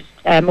debated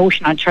a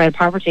motion on child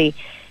poverty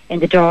in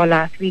the Dáil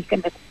last week,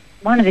 and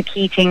one of the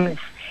key things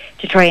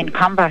to try and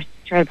combat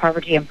child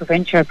poverty and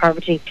prevent child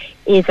poverty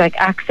is like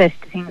access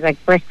to things like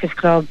breakfast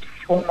clubs,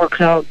 homework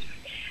clubs,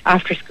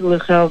 after school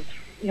clubs,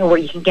 you know, where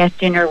you can get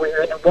dinner, where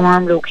you're in a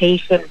warm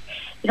location.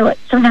 You know,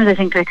 sometimes I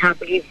think I can't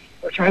believe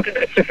we're talking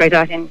about stuff like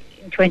that in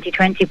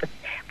 2020,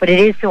 but it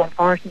is so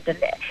important, and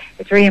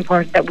it's very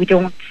important that we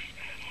don't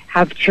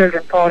have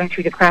children falling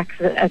through the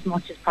cracks as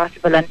much as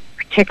possible, and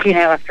particularly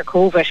now after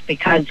COVID,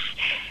 because,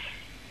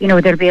 you know,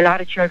 there'll be a lot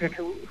of children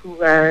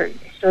who are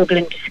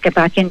struggling to get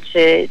back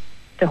into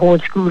the whole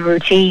school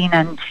routine,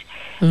 and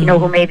you know,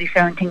 who maybe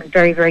found things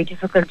very, very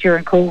difficult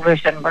during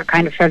COVID and were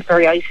kind of felt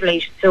very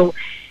isolated. So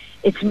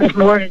it's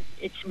more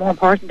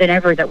important than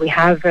ever that we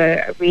have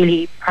a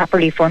really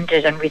properly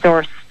funded and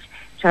resourced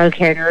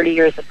childcare in early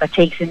years that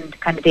takes in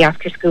kind of the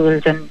after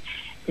schools and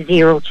the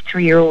 0 to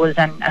 3-year-olds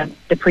and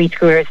the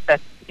preschoolers, that,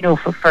 you know,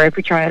 for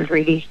every child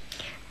really.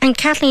 And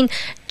Kathleen,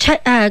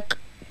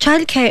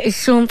 childcare is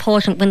so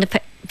important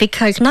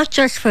because not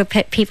just for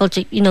people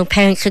to, you know,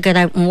 parents to get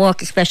out and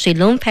work, especially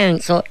lone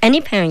parents or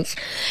any parents,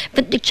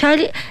 but the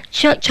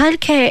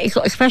childcare is,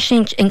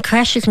 especially in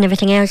crashes and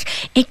everything else,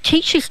 it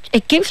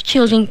gives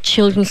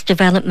children's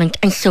development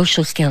and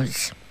social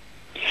skills.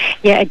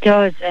 Yeah, it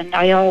does, and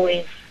I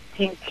always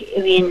think,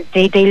 I mean,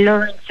 they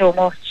learn so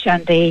much,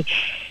 and they,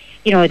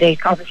 you know, they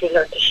obviously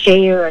learn to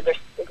share, and there's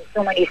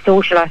so many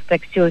social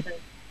aspects to it. And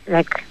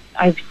like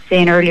I was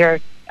saying earlier,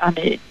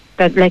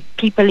 that like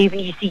people, even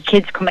you see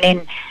kids coming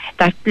in,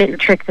 that little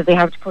trick that they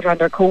have to put on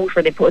their coat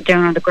where they put it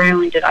down on the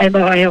ground, and I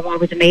am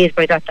always amazed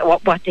by that,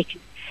 what they can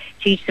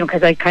teach them,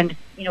 because I kind of,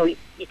 you know, you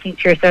think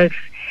to yourself,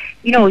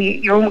 you know,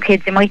 your own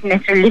kids, they mightn't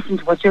necessarily listen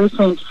to what you're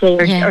trying to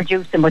say or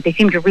do them, but they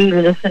seem to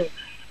really listen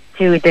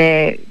to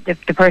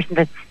the person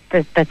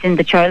that's in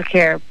the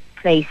childcare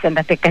place, and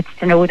that gets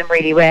to know them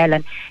really well.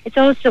 And it's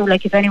also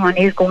like, if anyone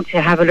is going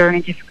to have a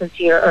learning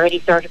difficulty or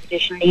any sort of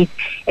additional needs,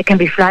 it can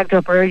be flagged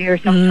up earlier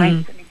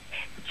sometimes. I mean,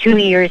 2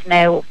 years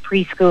now of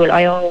preschool,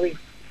 I always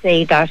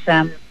say that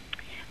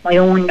I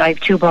have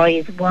 2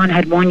 boys. One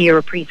had 1 year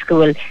of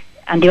preschool.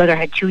 and the other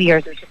had 2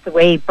 years. It was just the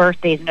way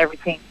birthdays and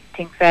everything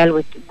fell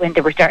with when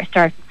they were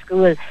starting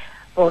school.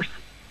 But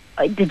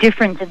the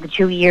difference in the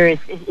 2 years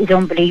is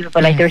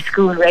unbelievable. Like their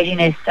school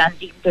readiness, and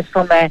even just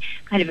from a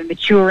kind of a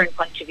maturing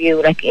point of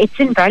view, like it's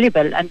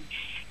invaluable. And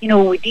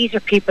these are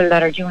people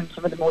that are doing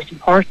some of the most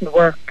important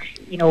work.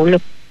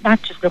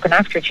 Not just looking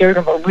after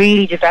children, but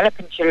really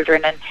developing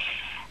children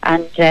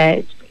and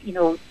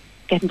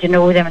getting to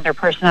know them and their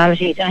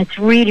personalities. And it's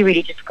really,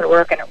 really difficult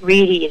work, and it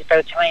really is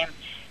about time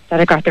that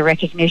it got the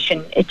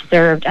recognition it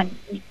deserved. And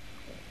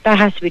that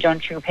has to be done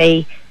through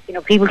pay.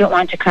 People don't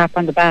want to clap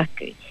on the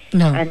back.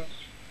 No. And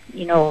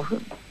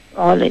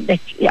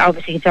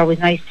obviously it's always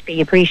nice to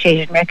be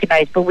appreciated and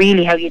recognised, but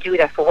really how you do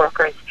that for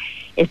workers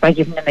is by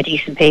giving them a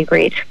decent pay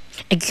grade.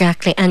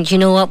 Exactly. And you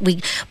know what,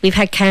 we've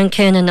had Karen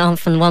Kiernan on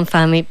from One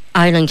Family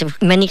Ireland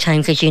many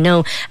times, as you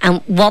know,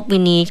 and what we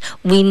need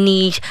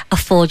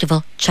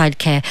affordable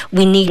childcare.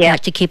 We need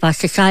that to keep our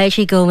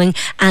society going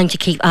and to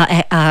keep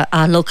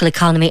our local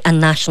economy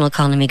and national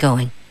economy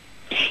going.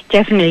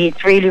 Definitely,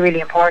 it's really, really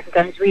important,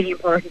 and it's really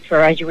important for,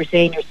 as you were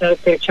saying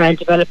yourself, their child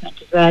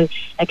development as well.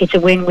 Like it's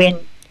a win-win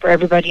for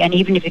everybody, and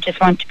even if you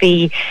just want to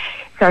be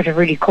sort of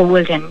really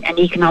cold and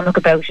economic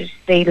about it,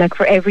 they like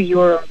for every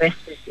euro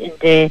invested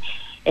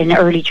in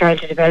early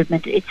childhood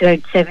development, it's about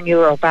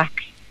 €7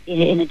 back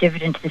in a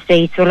dividend to the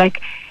state. So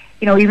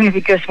even if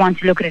you just want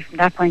to look at it from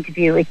that point of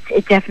view,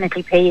 it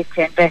definitely pays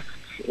to invest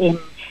in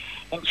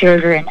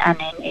children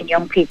and in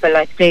young people.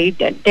 Like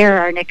they're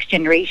our next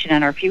generation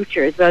and our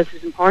future as well. So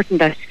it's important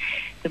that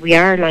we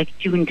are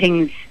doing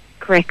things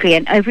correctly.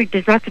 And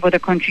there's lots of other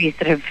countries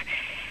that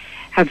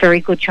have very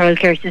good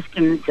childcare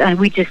systems, and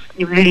we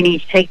really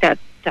need to take that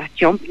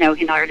jump now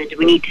in Ireland.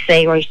 We need to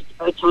say, right, it's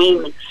about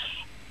time. And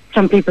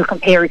some people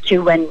compare it to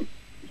when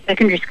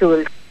secondary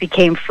school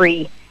became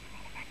free,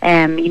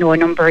 a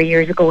number of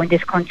years ago in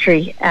this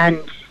country, and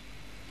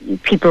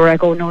people were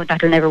like, "Oh no,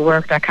 that'll never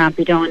work. That can't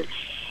be done."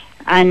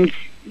 And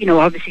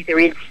obviously there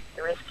is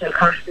still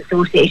cost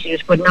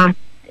associated, but not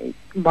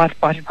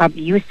what it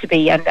probably used to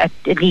be. And at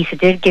least it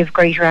did give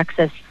greater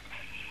access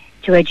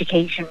to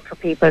education for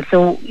people.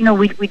 So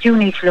we do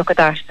need to look at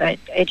that.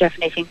 I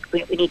definitely think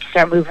we need to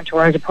start moving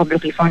towards a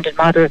publicly funded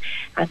model,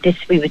 and this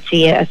we would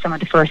see as some of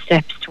the first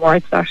steps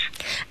towards that.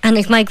 And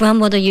as my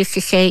grandmother used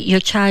to say, your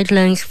child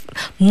learns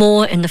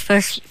more in the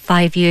first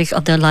 5 years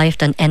of their life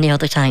than any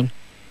other time.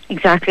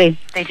 Exactly,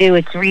 they do.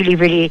 It's really,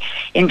 really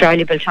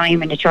invaluable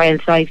time in a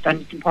child's life,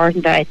 and it's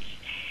important that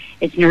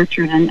it's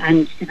nurtured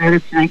and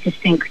developed. And I just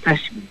think that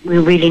we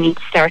really need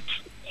to start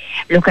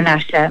looking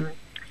at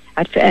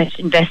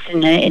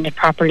investing in it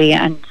properly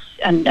and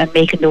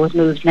making those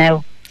moves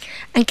now.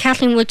 And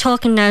Kathleen, we're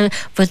talking now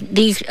for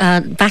these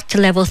back to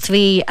level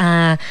 3.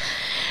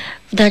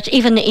 That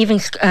even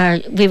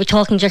we were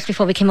talking just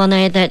before we came on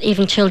air that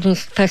even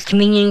children's first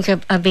communions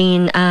are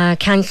being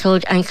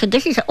cancelled, and so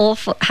this is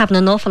having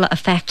an awful lot of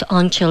effect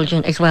on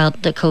children as well,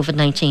 the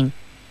COVID-19.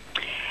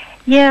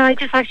 Yeah, I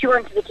just actually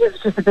wanted to give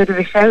just a bit of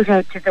a shout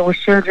out to those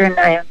children.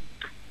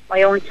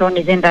 My own son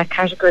is in that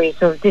category,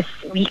 so this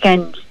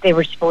weekend they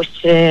were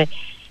supposed to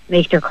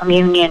make their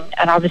communion,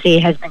 and obviously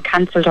it has been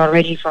cancelled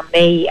already from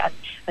May. And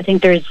I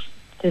think there's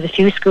a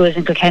few schools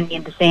in Kilkenny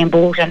in the same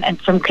boat, and in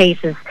some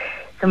cases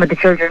some of the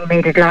children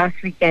made it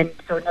last weekend,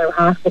 so now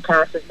half the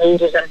class has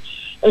made it, and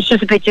it's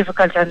just a bit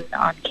difficult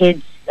on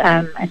kids.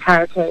 It's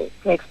hard to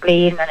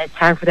explain, and it's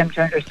hard for them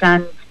to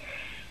understand,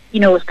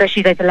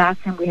 especially like the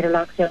last time we had a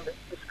lockdown,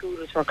 the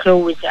schools were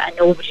closed and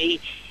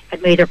nobody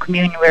had made their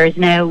communion, whereas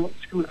now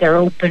schools are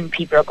open,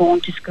 people are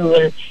going to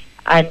school,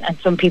 and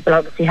some people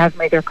obviously have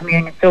made their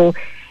communion. So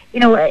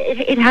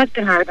it has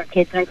been hard on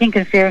kids, and I think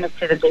in fairness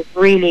to them, they've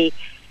really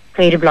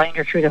played a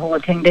blinder through the whole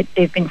thing. That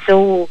they've been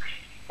so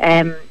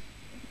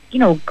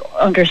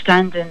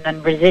understanding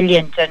and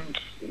resilient, and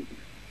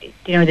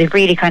they've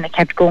really kind of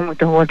kept going with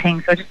the whole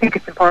thing. So I just think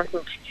it's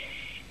important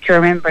to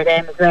remember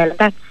them as well. And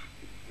that's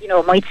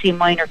it might seem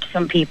minor to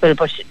some people,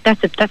 but that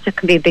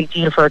can be a big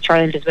deal for a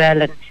child as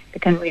well, and they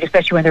can really,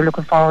 especially when they're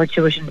looking forward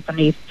to it, and it's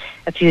only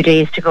a few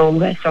days to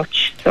go as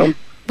such. So.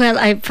 Well,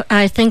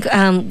 I think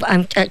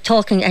I'm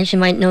talking, as you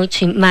might know,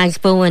 to Mags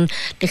Bowen,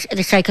 the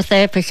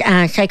psychotherapist,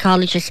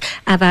 psychologist,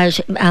 about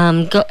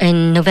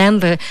in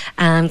November,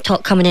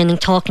 coming in and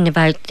talking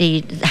about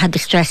the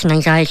stress and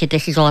anxiety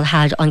this has all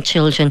had on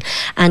children,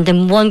 and the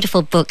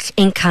wonderful books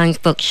in Karen's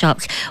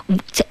bookshops,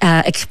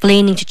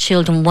 explaining to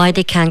children why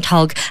they can't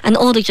hug and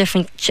all the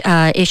different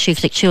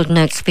issues that children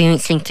are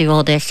experiencing through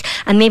all this.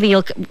 And maybe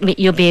you'll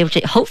be able to,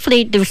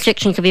 hopefully the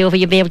restrictions will be over,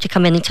 you'll be able to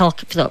come in and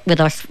talk with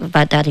us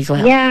about that as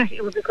well. Yeah,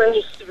 it would be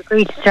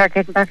great to start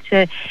getting back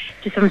to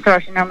some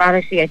sort of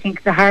normality. I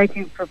think the hard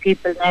thing for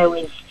people now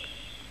is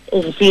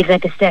it feels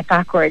like a step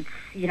backwards,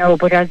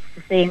 but as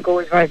the saying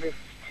goes,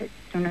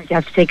 sometimes you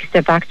have to take a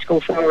step back to go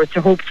forward.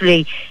 So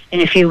hopefully in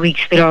a few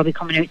weeks we'll all be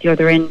coming out the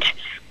other end.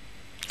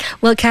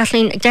 Well,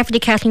 Deputy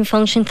Kathleen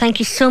Function, thank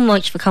you so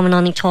much for coming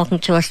on and talking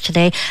to us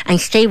today,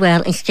 and stay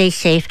well and stay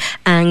safe.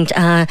 And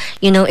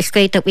it's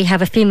great that we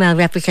have a female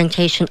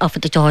representation up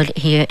at the door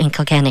here in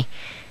Kilkenny.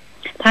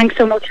 Thanks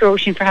so much,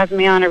 Roisin, for having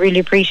me on. I really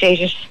appreciate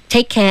it.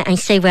 Take care and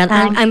stay well.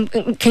 And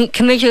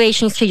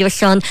commiserations to your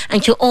son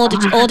and to all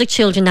the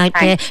children out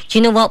there. Do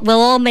you know what? We'll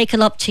all make it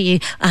up to you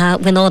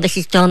when all this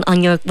is done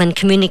when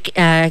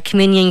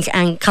communions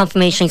and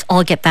confirmations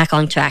all get back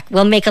on track.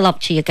 We'll make it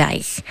up to you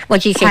guys.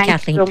 What do you say,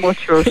 Kathleen? Thanks so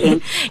much,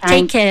 Roisin.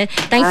 Take care.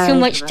 Thanks so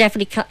much,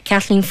 Deputy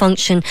Kathleen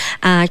Function,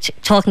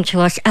 talking to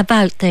us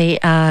about the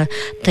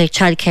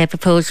childcare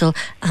proposal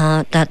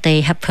that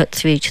they have put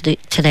through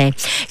today.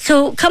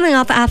 So coming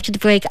up after the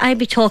break, I'll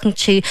be talking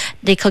to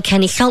the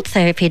Kilkenny Salt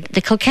Therapy.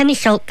 The Kilkenny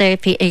Salt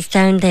Therapy is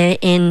down there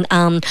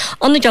on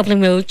the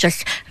Dublin Road,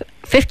 just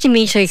 50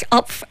 metres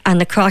up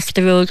and across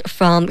the road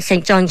from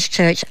St John's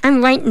Church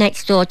and right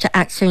next door to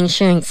AXA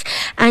Insurance.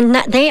 And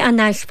they are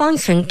now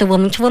sponsoring the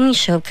Woman to Woman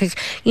show, because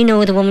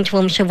the Woman to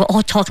Woman show, we're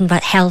all talking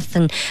about health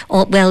and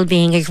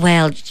well-being as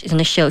well in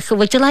the show. So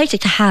we're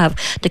delighted to have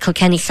the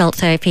Kilkenny Salt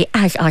Therapy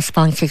as our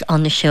sponsors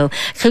on the show.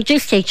 So do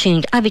stay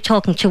tuned. I'll be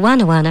talking to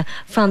Wana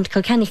from the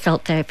Kilkenny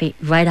Salt Therapy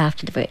right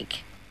after the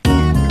break.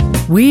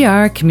 We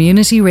are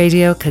Community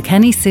Radio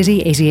Kilkenny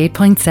City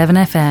 88.7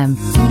 FM.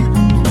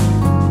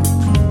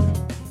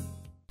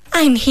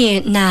 I'm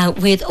here now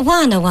with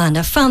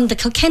Wana from the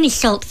Kilkenny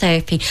Salt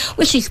Therapy,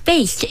 which is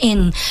based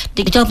in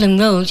the Dublin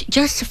Road,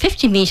 just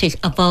 50 metres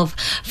above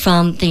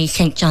from the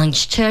St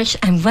John's Church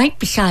and right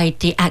beside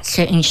the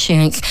AXA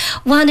Insurance.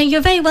 Wana,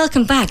 you're very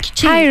welcome back.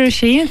 Hi,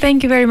 Roisin.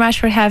 Thank you very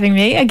much for having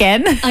me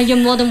again. You're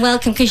more than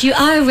welcome, because you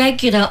are a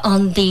regular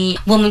on the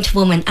Woman to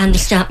Woman and the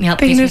Start Me Up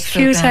been business a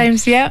few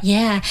times, yeah.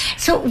 Yeah.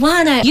 So,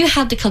 Wana, you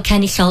have the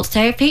Kilkenny Salt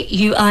Therapy.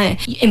 You are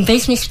in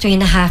business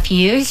 3.5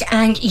 years,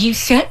 and you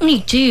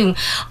certainly do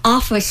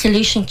offer a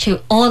solution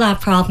to all our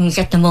problems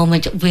at the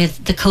moment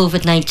with the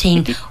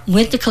COVID-19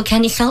 with the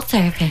Kilkenny Salt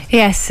Therapy.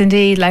 Yes,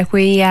 indeed. Like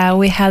we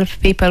help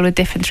people with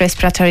different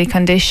respiratory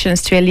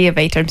conditions to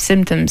alleviate their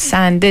symptoms,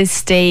 and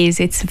these days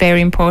it's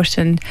very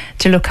important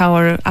to look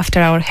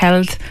after our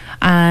health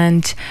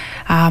and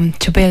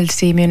to build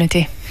the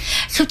immunity.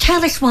 So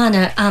tell us,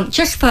 Wana,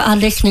 just for our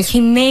listeners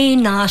who may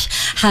not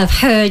have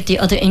heard the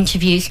other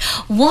interviews,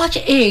 what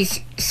is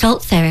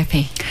salt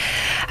therapy?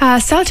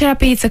 Salt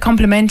therapy is a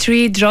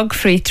complementary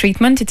drug-free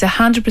treatment. It's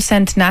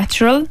 100%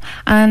 natural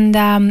and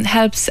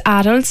helps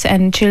adults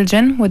and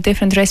children with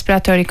different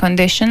respiratory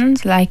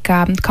conditions like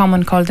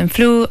common cold and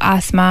flu,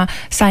 asthma,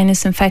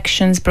 sinus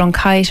infections,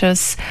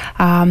 bronchitis,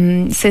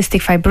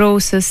 cystic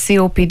fibrosis,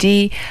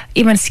 COPD,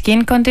 even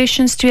skin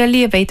conditions, to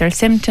alleviate their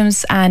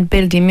symptoms and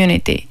build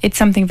immunity. It's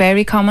something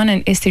very common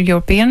in Eastern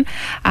European.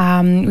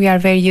 We are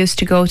very used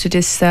to go to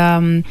this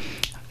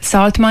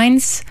salt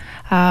mines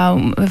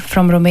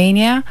from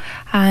Romania,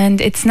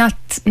 and it's not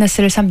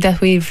necessarily something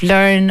that we've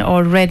learned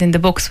or read in the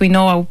books. We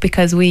know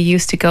because we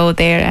used to go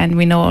there and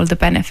we know all the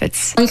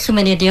benefits. On so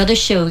many of the other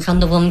shows on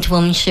the Woman to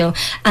Woman show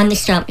and the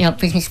Start Me Up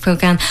business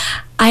programme,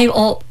 I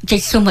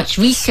did so much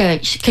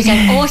research, because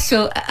I'm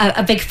also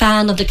a big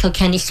fan of the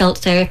Kilkenny Salt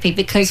Therapy,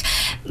 because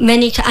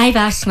I've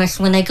asthma,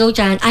 so when I go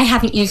down, I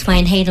haven't used my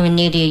inhaler in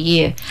nearly a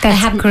year. I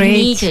haven't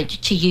needed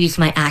to use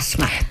my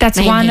asthma. That's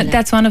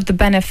one of the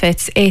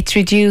benefits. It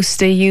reduced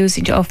the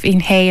usage of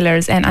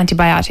inhalers and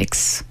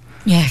antibiotics.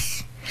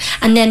 Yes.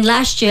 And then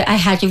last year I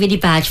had a really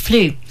bad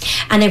flu,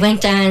 and I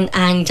went down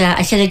and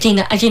I said,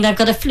 Adina, I've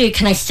got a flu,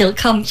 can I still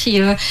come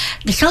to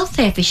the salt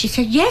therapy? She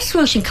said, yes,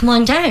 Roisin, come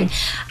on down.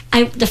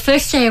 The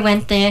first day I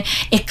went there,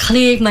 it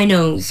cleared my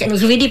nose, and it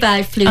was a really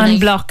bad flu.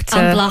 Unblocked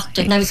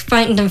it, and I was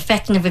frightened of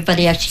infecting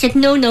everybody else. She said,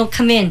 no,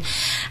 come in.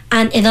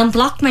 And it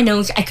unblocked my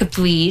nose, I could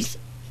breathe,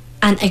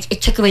 and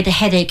it took away the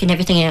headache and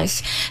everything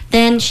else.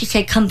 Then she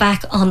said, come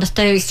back on the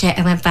Thursday.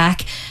 I went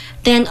back.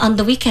 Then on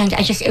the weekend,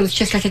 it was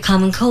just like a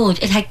common cold.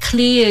 It had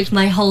cleared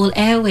my whole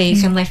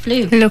airways and my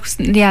flu.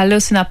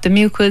 Loosen up the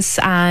mucus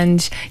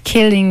and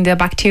killing the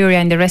bacteria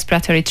in the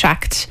respiratory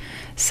tract.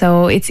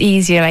 So it's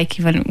easier, like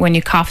even when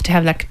you cough, to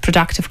have like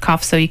productive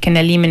cough, so you can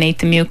eliminate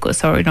the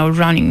mucus or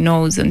running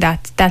nose, and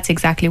that's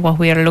exactly what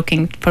we are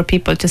looking for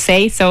people to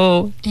say.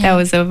 So that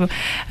was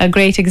a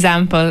great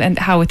example and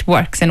how it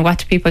works and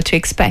what people to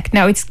expect.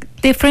 Now it's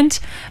different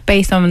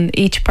based on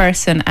each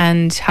person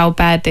and how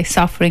bad they're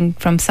suffering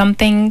from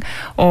something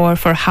or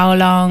for how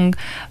long,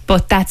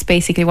 but that's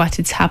basically what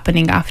is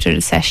happening after the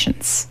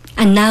sessions.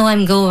 And now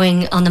I'm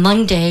going on a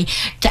Monday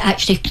to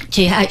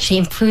actually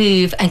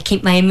improve and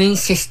keep my immune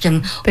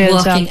system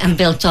working and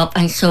built up.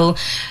 And so,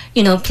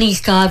 please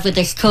God, with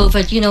this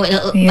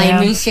COVID, my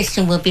immune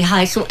system will be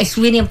high. So it's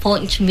really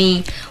important to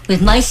me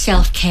with my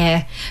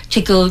self-care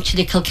to go to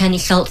the Kilkenny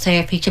Salt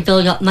Therapy to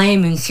build up my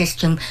immune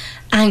system,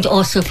 and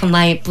also for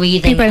my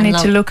breathing. People need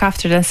to look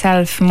after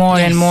themselves more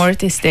and more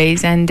these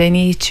days, and they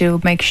need to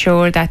make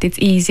sure that it's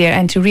easier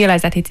and to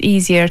realize that it's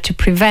easier to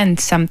prevent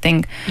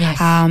something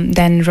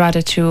than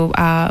rather to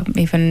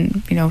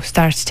even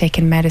start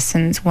taking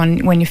medicines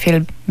when you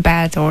feel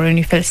bad or when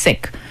you feel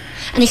sick.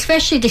 And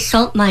especially the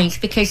salt mines,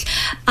 because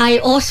I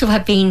also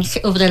have been,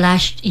 over the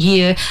last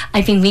year,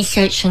 I've been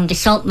researching the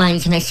salt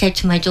mines, and I said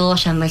to my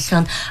daughter and my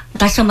son,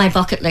 that's on my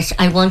bucket list.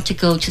 I want to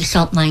go to the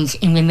salt mines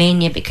in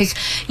Romania, because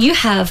you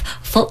have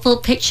football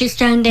pitches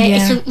down there. Yeah.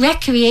 It's a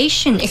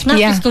recreation. It's not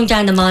just going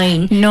down the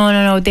mine.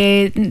 No.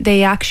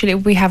 They actually,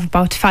 we have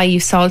about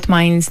 5 salt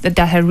mines that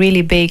are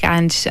really big,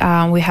 and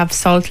we have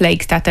salt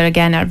lakes that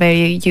are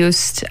very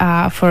used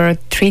for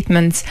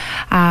treatments.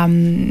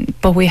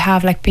 But we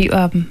have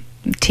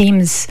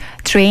teams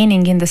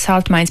training in the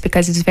salt mines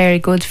because it's very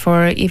good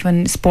for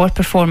even sport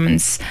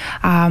performance.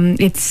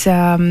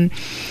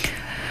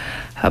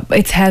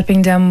 It's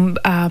helping them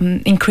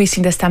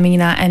increasing the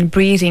stamina and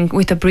breathing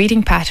with a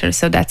breathing pattern.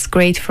 So that's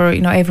great for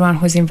everyone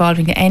who's involved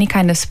in any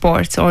kind of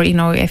sports, or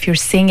if you're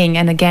singing,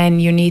 and again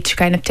you need to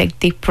kind of take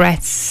deep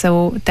breaths.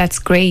 So that's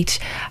great.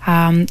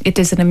 It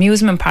is an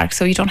amusement park,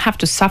 so you don't have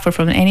to suffer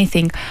from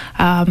anything.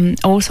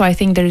 Also, I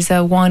think there's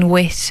a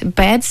one-wet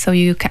bed, so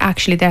you can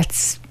actually,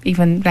 that's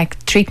even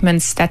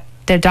treatments that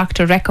their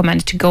doctor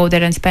recommend to go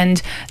there and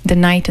spend the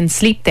night and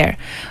sleep there,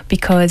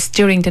 because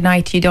during the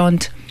night you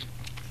don't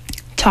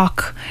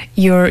talk,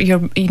 you're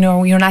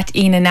not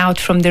in and out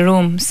from the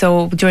room.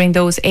 So during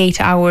those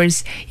 8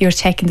 hours you're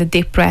taking the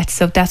deep breaths.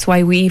 So that's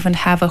why we even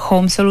have a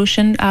home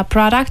solution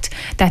product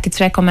that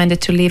it's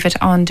recommended to leave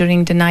it on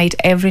during the night,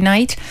 every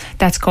night.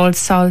 That's called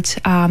Salt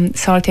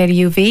Air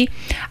UV,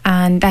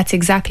 and that's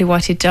exactly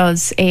what it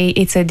does.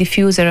 It's a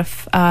diffuser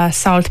of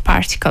salt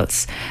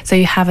particles, so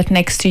you have it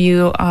next to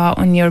you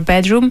on your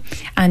bedroom,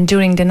 and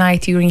during the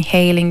night you're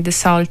inhaling the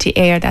salty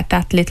air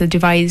that little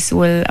device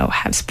will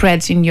have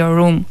spreads in your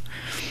room.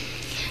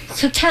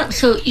 So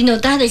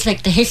that is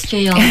the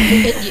history of,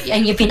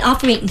 and you've been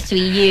operating 3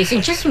 years.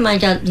 And just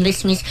remind our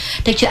listeners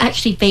that you're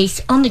actually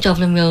based on the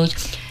Dublin Road,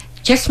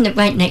 just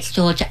right next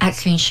door to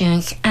AXA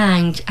Insurance,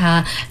 and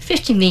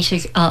 50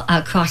 metres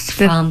across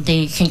from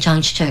the St.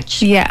 John's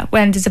Church. Yeah,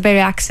 when there's a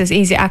very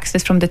easy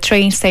access from the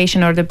train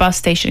station or the bus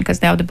station,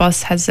 because now the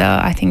bus has,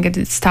 I think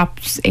it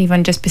stops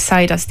even just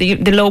beside us, the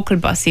local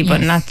bus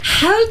even. Yes.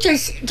 How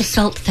does the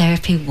salt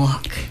therapy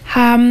work?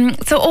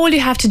 So all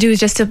you have to do is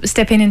just to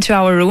step into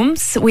our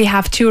rooms. We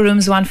have 2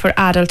 rooms, one for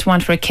adult,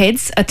 one for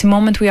kids. At the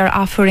moment we are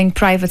offering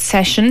private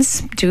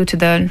sessions. Due to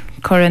the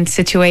current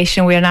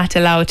situation, we are not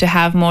allowed to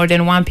have more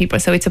than 1 people,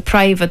 so it's a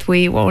private.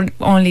 We will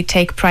only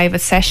take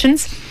private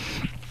sessions.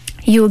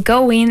 You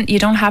go in, you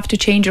don't have to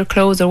change your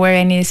clothes or wear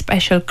any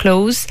special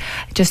clothes,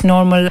 just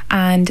normal,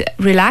 and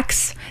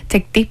relax,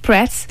 take deep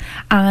breaths,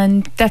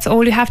 and that's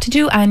all you have to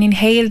do, and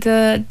inhale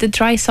the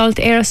dry salt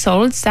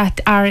aerosols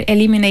that are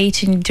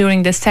eliminating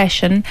during the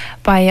session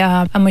by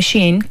a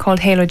machine called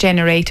Halo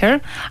Generator.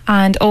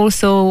 And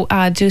also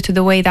due to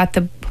the way that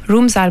the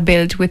rooms are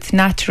built with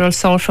natural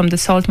salt from the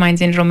salt mines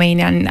in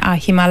Romania and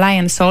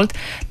Himalayan salt,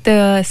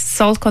 the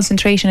salt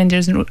concentration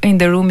in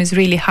the room is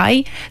really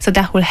high, so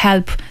that will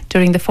help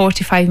during the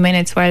 45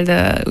 minutes while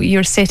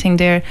you're sitting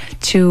there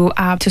to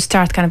start to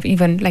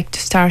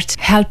start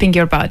helping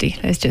your body,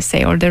 let's just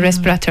say, or the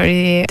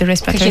respiratory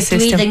system.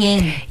 Breathing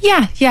in.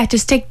 Yeah,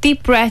 just take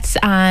deep breaths,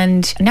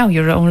 and now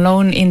you're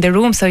alone in the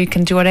room, so you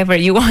can do whatever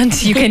you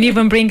want. You can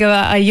even bring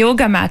a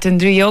yoga mat and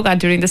do yoga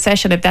during the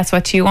session if that's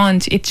what you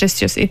want. It's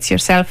it's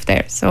yourself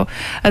there. So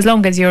as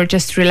long as you're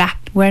just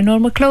relaxed, wear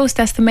normal clothes,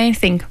 that's the main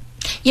thing.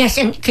 Yes,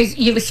 and because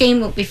you were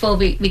saying before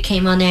we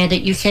came on air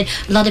that you said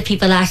a lot of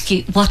people ask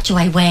you, what do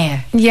I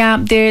wear? Yeah,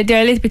 they're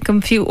a little bit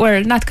confused,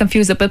 or not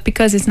confused, but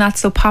because it's not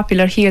so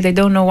popular here, they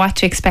don't know what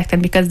to expect,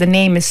 and because the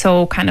name is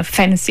so kind of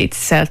fancy,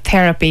 it's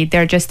therapy,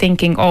 they're just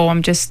thinking,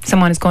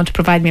 someone is going to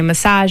provide me a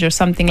massage or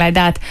something like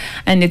that,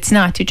 and it's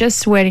not. You're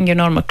just wearing your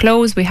normal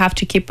clothes. We have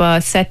to keep a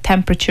set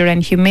temperature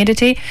and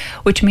humidity,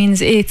 which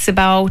means it's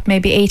about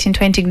maybe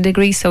 18-20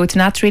 degrees, so it's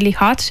not really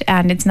hot,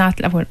 and it's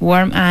not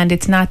warm, and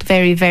it's not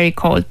very, very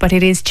cold, but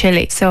it is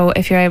chilly. So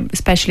if you're,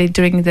 especially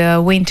during the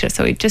winter,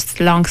 so it's just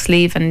long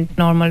sleeve and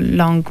normal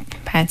long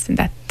pants, and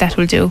that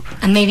will do.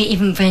 And maybe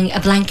even bring a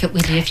blanket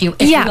with you if you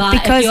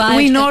because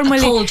we normally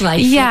a cold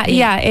drive.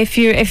 If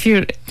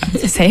you're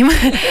the same.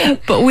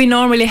 But we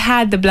normally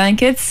had the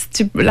blankets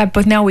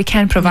but now we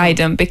can't provide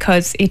them,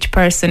 because each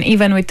person,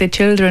 even with the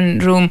children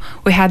room,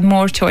 we had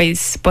more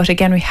toys, but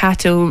again we had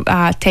to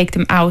take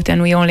them out,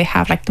 and we only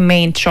have the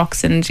main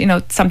trucks, and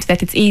something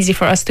that it's easy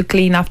for us to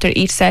clean after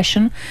each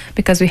session,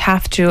 because we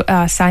have to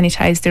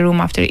sanitize the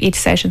room after each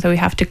session, so we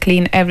have to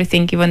clean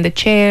everything, even the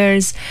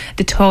chairs,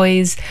 the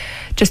toys,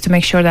 just to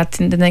make sure that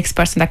the next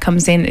person that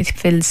comes in, it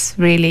feels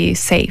really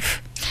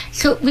safe.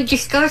 So we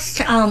discussed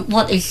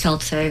what is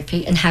salt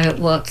therapy and how it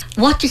works.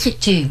 What does it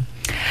do?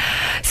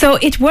 So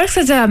it works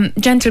as a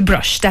gentle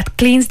brush that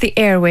cleans the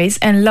airways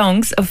and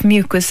lungs of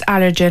mucus,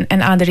 allergen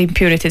and other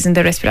impurities in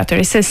the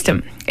respiratory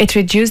system. It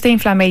reduces the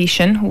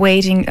inflammation,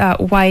 widening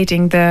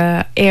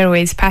the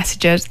airways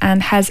passages,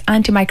 and has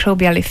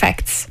antimicrobial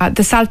effects.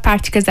 The salt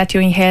particles that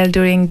you inhale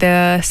during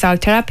the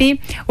salt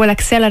therapy will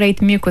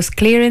accelerate mucus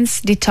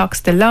clearance,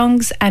 detox the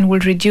lungs, and will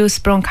reduce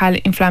bronchial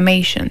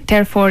inflammation,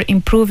 therefore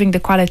improving the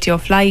quality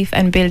of life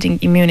and building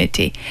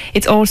immunity.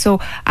 It also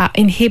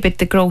inhibits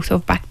the growth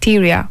of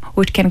bacteria,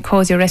 which can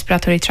cause your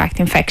respiratory tract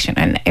infection,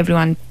 and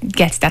everyone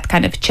gets that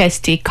kind of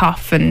chesty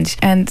cough. And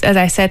as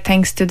I said,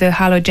 thanks to the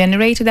halo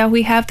generator that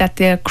we have,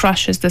 that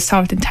crushes the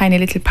salt in tiny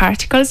little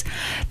particles,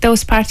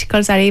 those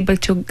particles are able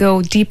to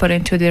go deeper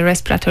into the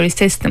respiratory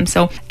system.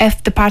 So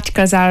if the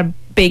particles are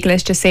big,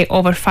 let's just say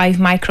over 5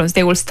 microns,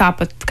 they will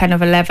stop at kind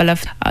of a level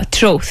of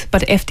throat.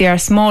 But if they are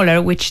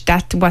smaller, which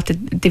that what the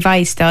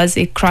device does,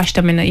 it crushed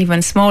them in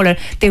even smaller,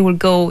 they will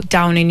go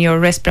down in your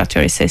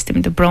respiratory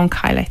system, the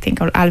bronchi, I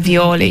think, or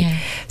alveoli. Yeah.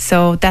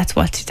 So that's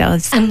what it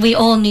does. And we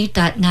all need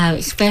that now,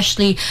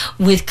 especially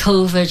with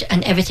COVID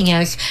and everything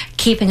else,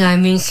 keeping our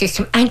immune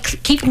system and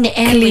keeping the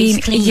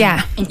airways clean.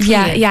 And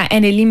clear.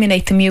 And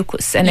eliminate the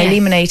mucus and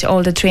eliminate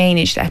all the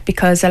drainage,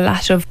 because a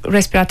lot of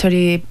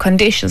respiratory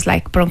conditions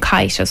like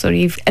bronchitis,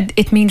 or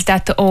it means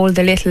that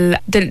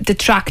the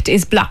tract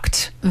is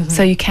blocked,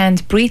 so you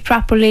can't breathe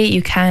properly,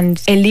 you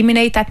can't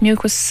eliminate that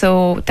mucus.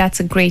 So that's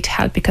a great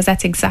help, because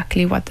that's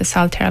exactly what the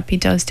salt therapy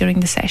does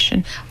during the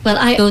session. Well,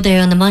 I go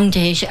there on the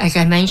Mondays, as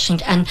I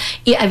mentioned, and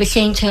I was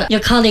saying to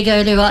your colleague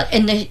earlier on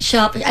in the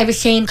shop, I was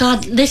saying,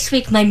 God, this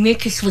week my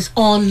mucus was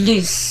all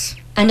loose.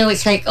 I know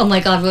it's like, oh my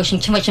God,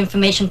 Roisin, too much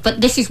information,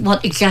 but this is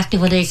exactly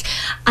what it is.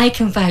 I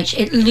can vouch.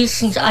 It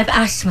loosens. I've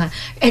asthma.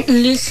 It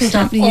loosened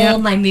up all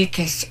my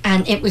mucus,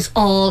 and it was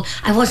all.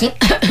 I wasn't.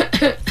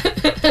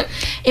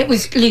 It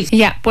was loose.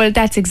 Yeah, well,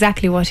 that's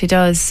exactly what it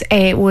does.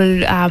 It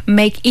will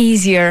make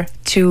easier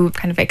to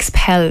kind of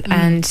expel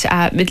and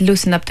it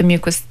loosen up the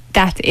mucus.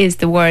 That is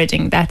the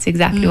wording. That's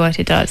exactly what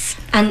it does.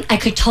 And I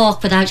could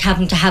talk without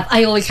having to have.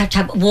 I always have to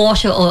have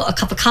water or a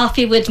cup of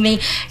coffee with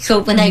me.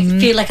 So when I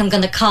feel like I'm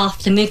going to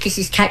cough, the mucus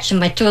is catching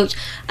my throat,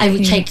 I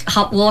would take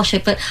hot water.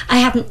 But I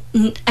haven't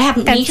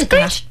needed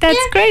that.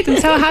 That's great. I'm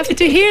so happy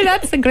to hear.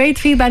 That's a great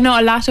feedback. I know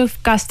a lot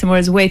of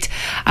customers with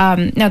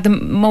now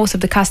most of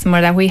the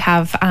customers that we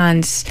have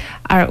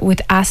are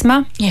with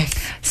asthma,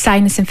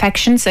 sinus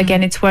infections.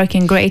 Again, it's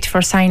working great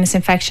for sinus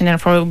infection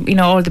and for all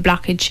the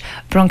blockage,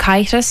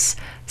 bronchitis,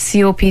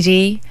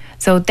 COPD.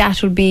 So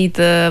that will be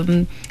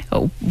the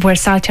where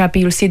salt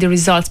therapy you'll see the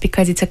results,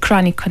 because it's a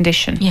chronic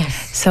condition.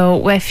 Yes.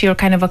 So if you're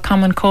kind of a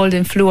common cold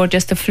and flu, or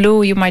just a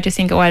flu, you might just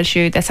think, oh, well,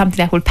 sure, that's something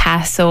that will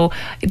pass. So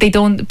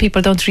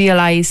people don't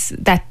realize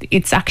that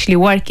it's actually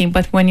working.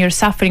 But when you're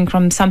suffering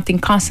from something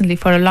constantly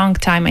for a long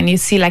time, and you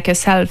see, like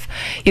yourself,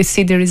 you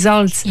see the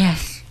results.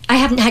 Yes. I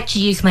haven't had to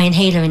use my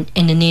inhaler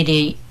in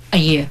nearly a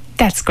year.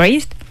 That's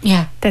great.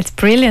 Yeah. That's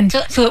brilliant.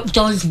 So it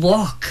does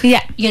work.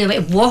 Yeah.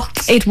 It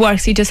works. It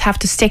works. You just have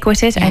to stick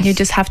with it, and you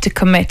just have to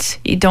commit.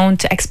 You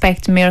don't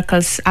expect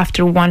miracles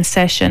after one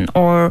session,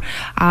 or,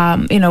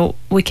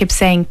 we keep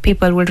saying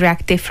people will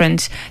react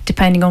different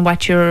depending on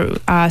what you're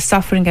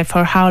suffering and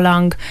for how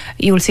long.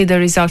 You will see the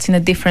results in a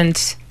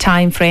different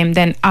time frame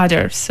than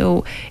others.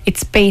 So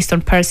it's based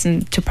on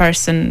person to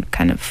person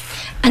kind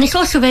of. And it's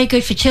also very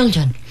good for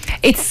children.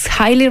 It's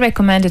highly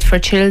recommended for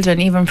children,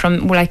 even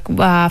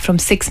from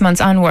 6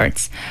 months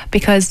onwards,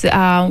 because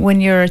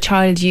when you're a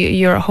child,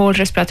 your whole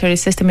respiratory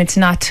system, it's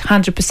not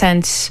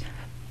 100%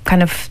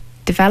 kind of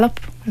develop.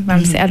 I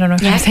don't know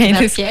if I'm saying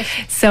this. Yes.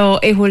 So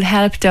it will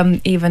help them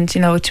even,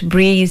 to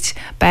breathe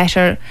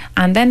better.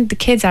 And then the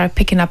kids are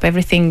picking up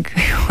everything,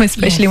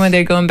 especially when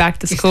they're going back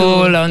to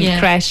school and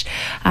creche.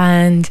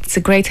 And it's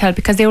a great help,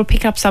 because they will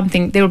pick up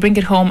something, they will bring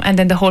it home, and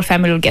then the whole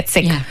family will get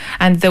sick. Yeah.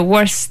 And the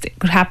worst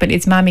could happen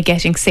is mommy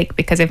getting sick,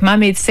 because if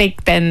mommy is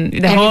sick, then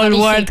the whole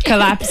world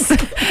collapses.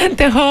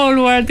 The whole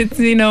world, it's,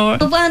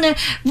 But Wana,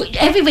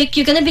 every week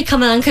you're going to be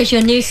coming on, because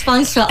you're a new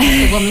sponsor of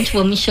the Woman to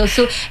Woman show.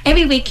 So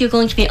every week you're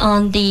going to be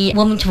on the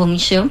Woman to Woman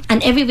show,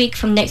 and every week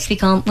from next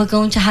week on, we're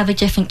going to have a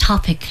different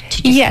topic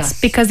to discuss.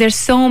 Yes, because there's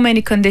so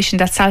many conditions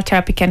that salt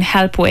therapy can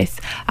help with.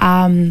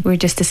 We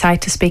just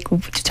decide to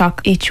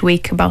talk each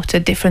week about a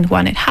different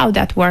one and how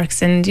that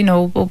works, and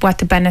what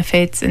the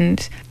benefits.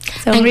 And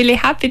so I'm really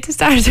happy to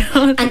start.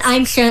 And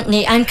I'm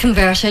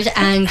converted,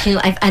 and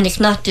and it's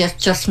not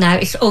just now.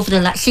 It's over the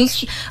last,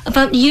 since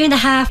about a year and a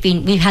half,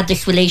 we've had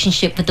this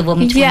relationship with the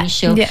Woman to Woman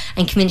show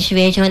and community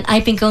radio, and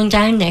I've been going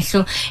down there.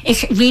 So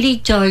it really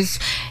does.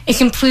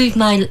 It's improved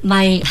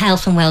my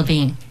health and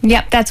well-being.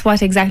 Yeah, that's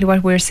exactly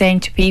what we're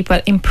saying to people.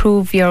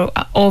 Improve your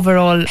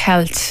overall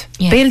health,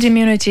 build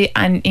immunity,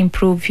 and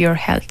improve your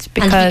health.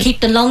 Because and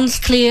keep the lungs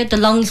clear, the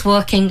lungs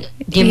working,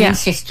 the immune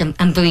system,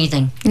 and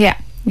breathing. Yeah.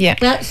 Yeah.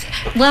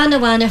 Well,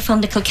 Wana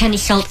from the Kilkenny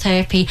Salt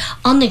Therapy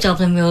on the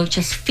Dublin Road,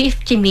 just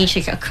 50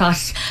 metres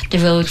across the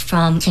road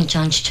from St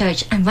John's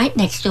Church, and right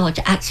next door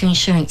to AXA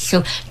Insurance.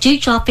 So do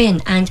drop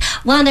in. And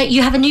Wana,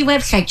 you have a new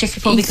website just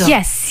before we go.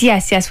 Yes.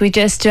 We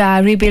just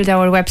rebuilt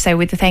our website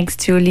with the thanks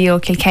to Leo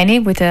Kilkenny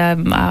with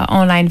an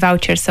online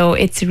voucher. So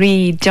it's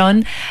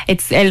redone.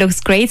 It looks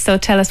great. So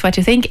tell us what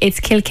you think. It's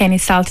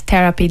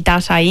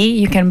kilkennysalttherapy.ie.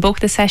 You can book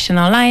the session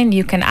online.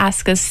 You can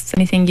ask us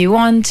anything you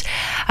want.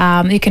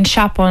 You can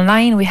shop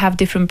online line. We have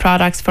different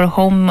products for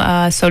home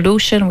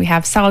solution. We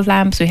have salt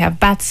lamps, we have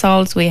bath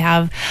salts, we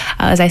have,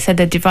 as I said,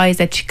 a device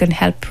that you can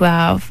help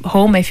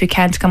home if you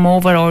can't come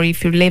over, or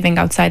if you're living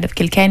outside of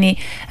Kilkenny.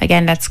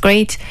 Again, that's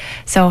great.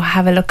 So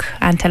have a look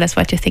and tell us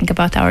what you think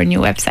about our new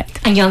website.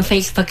 And you're on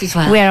Facebook as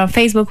well? We are on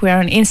Facebook, we are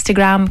on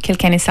Instagram,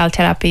 Kilkenny Salt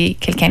Therapy,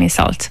 Kilkenny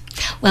Salt.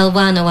 Well,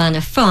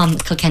 Wana from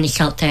Kilkenny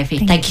Salt Therapy,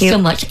 thank you so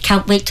much.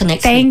 Can't wait till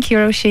next week. Thank you,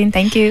 Roisin.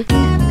 Thank you.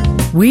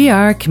 We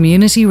are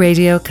Community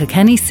Radio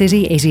Kilkenny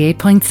City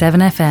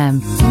 88.7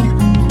 FM.